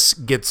of this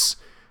gets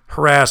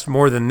harassed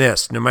more than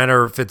this, no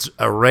matter if it's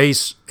a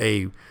race,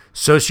 a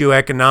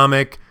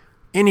socioeconomic,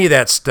 any of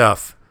that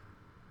stuff.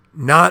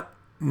 Not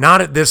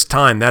at this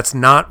time. That's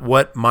not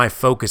what my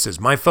focus is.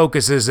 My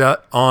focus is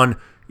on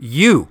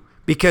you,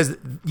 because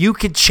you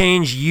could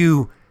change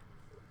you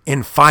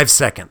in 5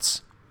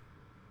 seconds.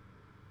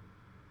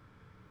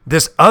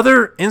 This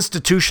other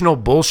institutional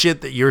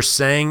bullshit that you're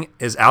saying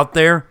is out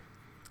there,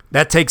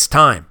 that takes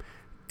time.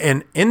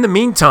 And in the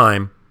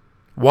meantime,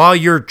 while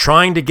you're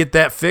trying to get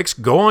that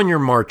fixed, go on your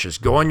marches,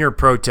 go on your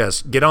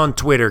protests, get on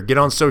Twitter, get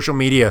on social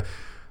media,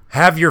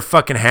 have your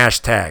fucking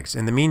hashtags.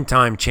 In the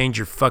meantime, change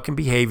your fucking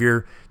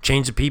behavior,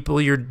 change the people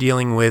you're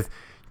dealing with,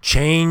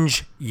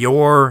 change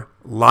your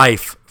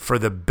life for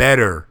the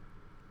better.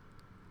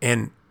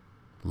 And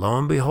lo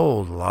and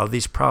behold, a lot of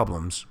these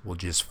problems will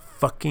just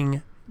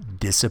fucking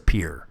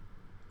disappear.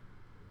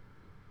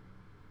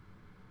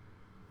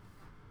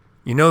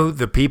 You know,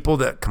 the people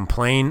that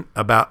complain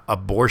about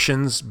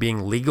abortions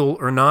being legal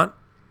or not,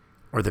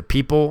 or the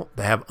people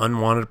that have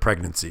unwanted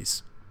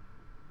pregnancies,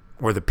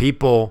 or the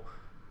people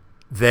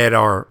that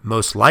are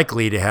most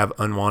likely to have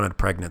unwanted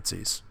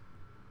pregnancies.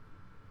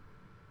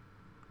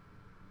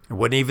 It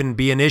wouldn't even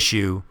be an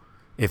issue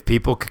if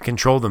people could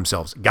control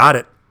themselves. Got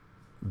it.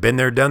 Been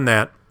there, done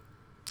that,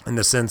 in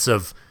the sense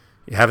of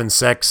having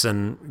sex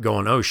and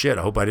going, oh shit,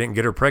 I hope I didn't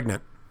get her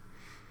pregnant.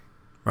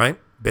 Right?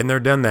 Been there,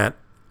 done that.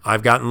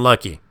 I've gotten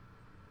lucky.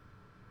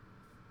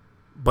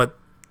 But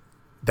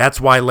that's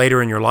why later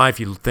in your life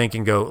you think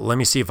and go, let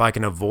me see if I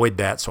can avoid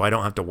that so I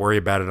don't have to worry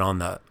about it on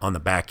the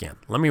back end.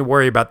 Let me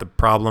worry about the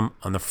problem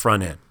on the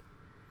front end.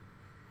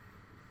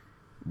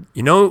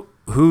 You know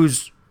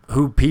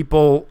who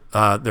people,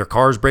 their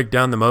cars break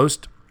down the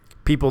most?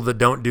 People that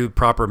don't do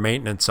proper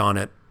maintenance on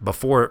it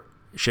before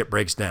shit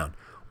breaks down.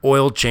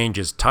 Oil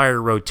changes,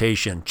 tire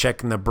rotation,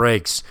 checking the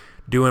brakes,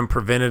 doing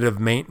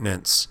preventative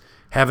maintenance,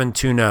 having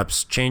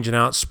tune-ups, changing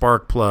out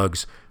spark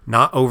plugs,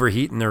 not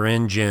overheating their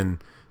engine,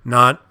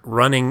 not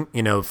running,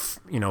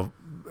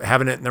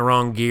 having it in the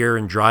wrong gear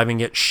and driving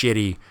it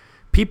shitty.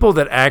 People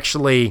that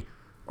actually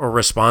are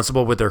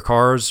responsible with their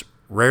cars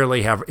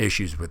rarely have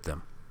issues with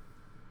them.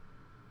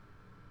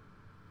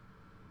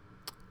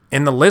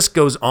 And the list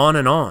goes on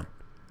and on.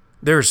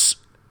 There's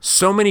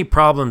so many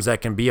problems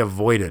that can be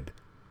avoided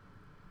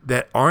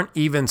that aren't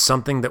even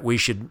something that we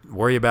should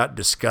worry about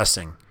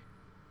discussing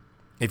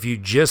if you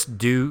just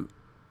do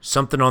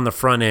something on the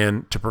front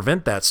end to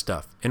prevent that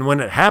stuff. And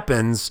when it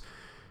happens,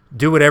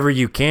 do whatever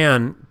you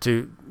can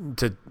to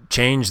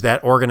change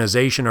that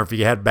organization, or if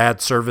you had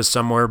bad service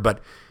somewhere.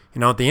 But,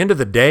 at the end of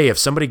the day, if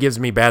somebody gives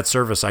me bad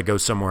service, I go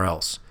somewhere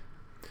else.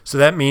 So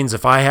that means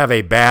if I have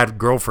a bad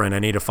girlfriend, I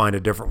need to find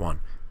a different one.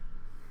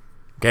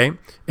 Okay?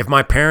 If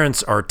my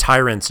parents are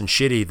tyrants and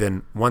shitty,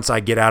 then once I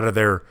get out of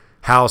their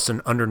house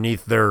and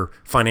underneath their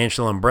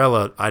financial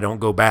umbrella, I don't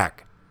go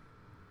back.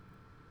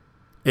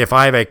 If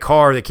I have a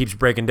car that keeps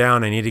breaking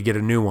down, I need to get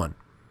a new one.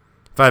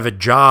 If I have a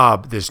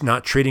job that's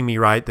not treating me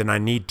right, then I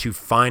need to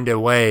find a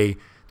way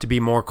to be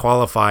more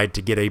qualified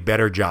to get a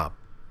better job.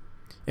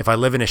 If I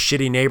live in a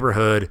shitty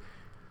neighborhood,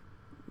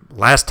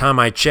 Last time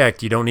I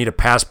checked, you don't need a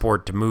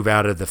passport to move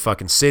out of the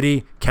fucking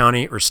city,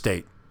 county, or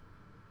state.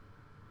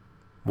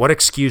 What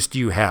excuse do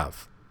you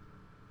have?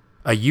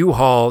 A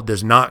U-Haul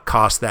does not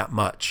cost that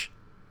much.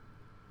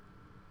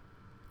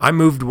 I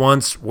moved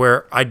once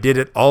where I did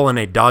it all in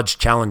a Dodge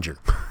Challenger.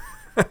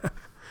 I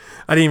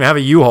didn't even have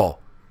a U-Haul.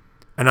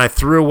 And I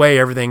threw away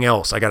everything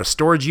else. I got a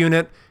storage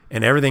unit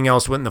and everything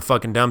else went in the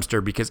fucking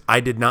dumpster because I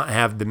did not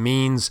have the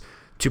means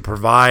to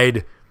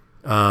provide.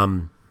 I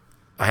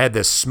had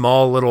this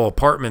small little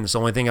apartment. It's the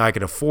only thing I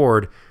could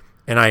afford.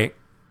 And I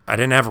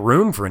didn't have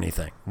room for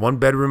anything.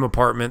 1-bedroom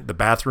apartment. The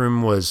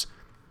bathroom was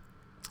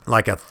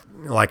like a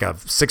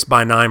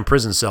 6x9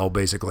 prison cell,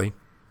 basically.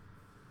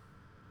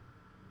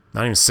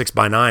 Not even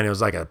 6x9. It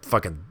was like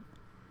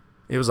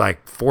it was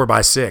like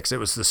 4x6. It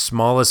was the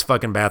smallest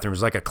fucking bathroom. It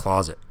was like a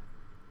closet.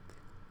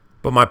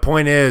 But my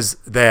point is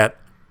that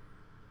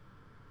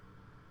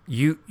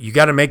you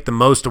got to make the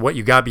most of what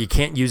you got, but you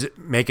can't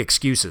make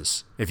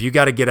excuses. If you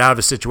got to get out of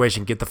a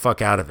situation, get the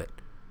fuck out of it.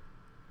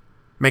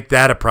 Make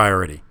that a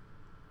priority.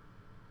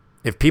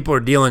 If people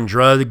are dealing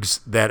drugs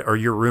that are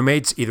your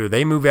roommates, either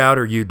they move out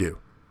or you do.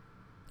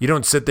 You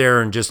don't sit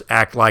there and just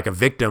act like a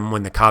victim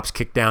when the cops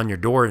kick down your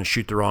door and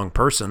shoot the wrong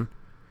person.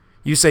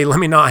 You say, let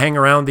me not hang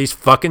around these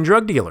fucking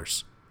drug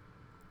dealers.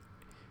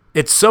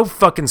 It's so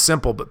fucking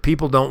simple, but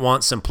people don't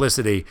want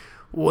simplicity.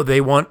 What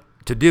they want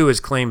to do is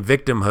claim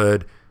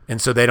victimhood,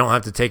 and so they don't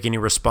have to take any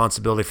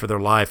responsibility for their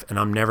life, and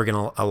I'm never going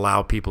to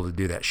allow people to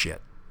do that shit.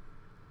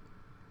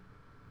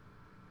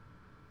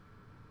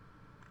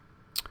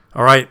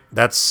 All right,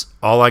 that's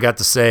all I got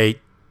to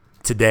say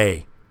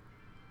today.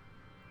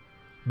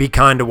 Be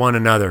kind to one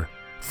another.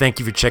 Thank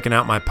you for checking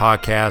out my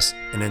podcast,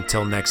 and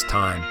until next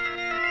time.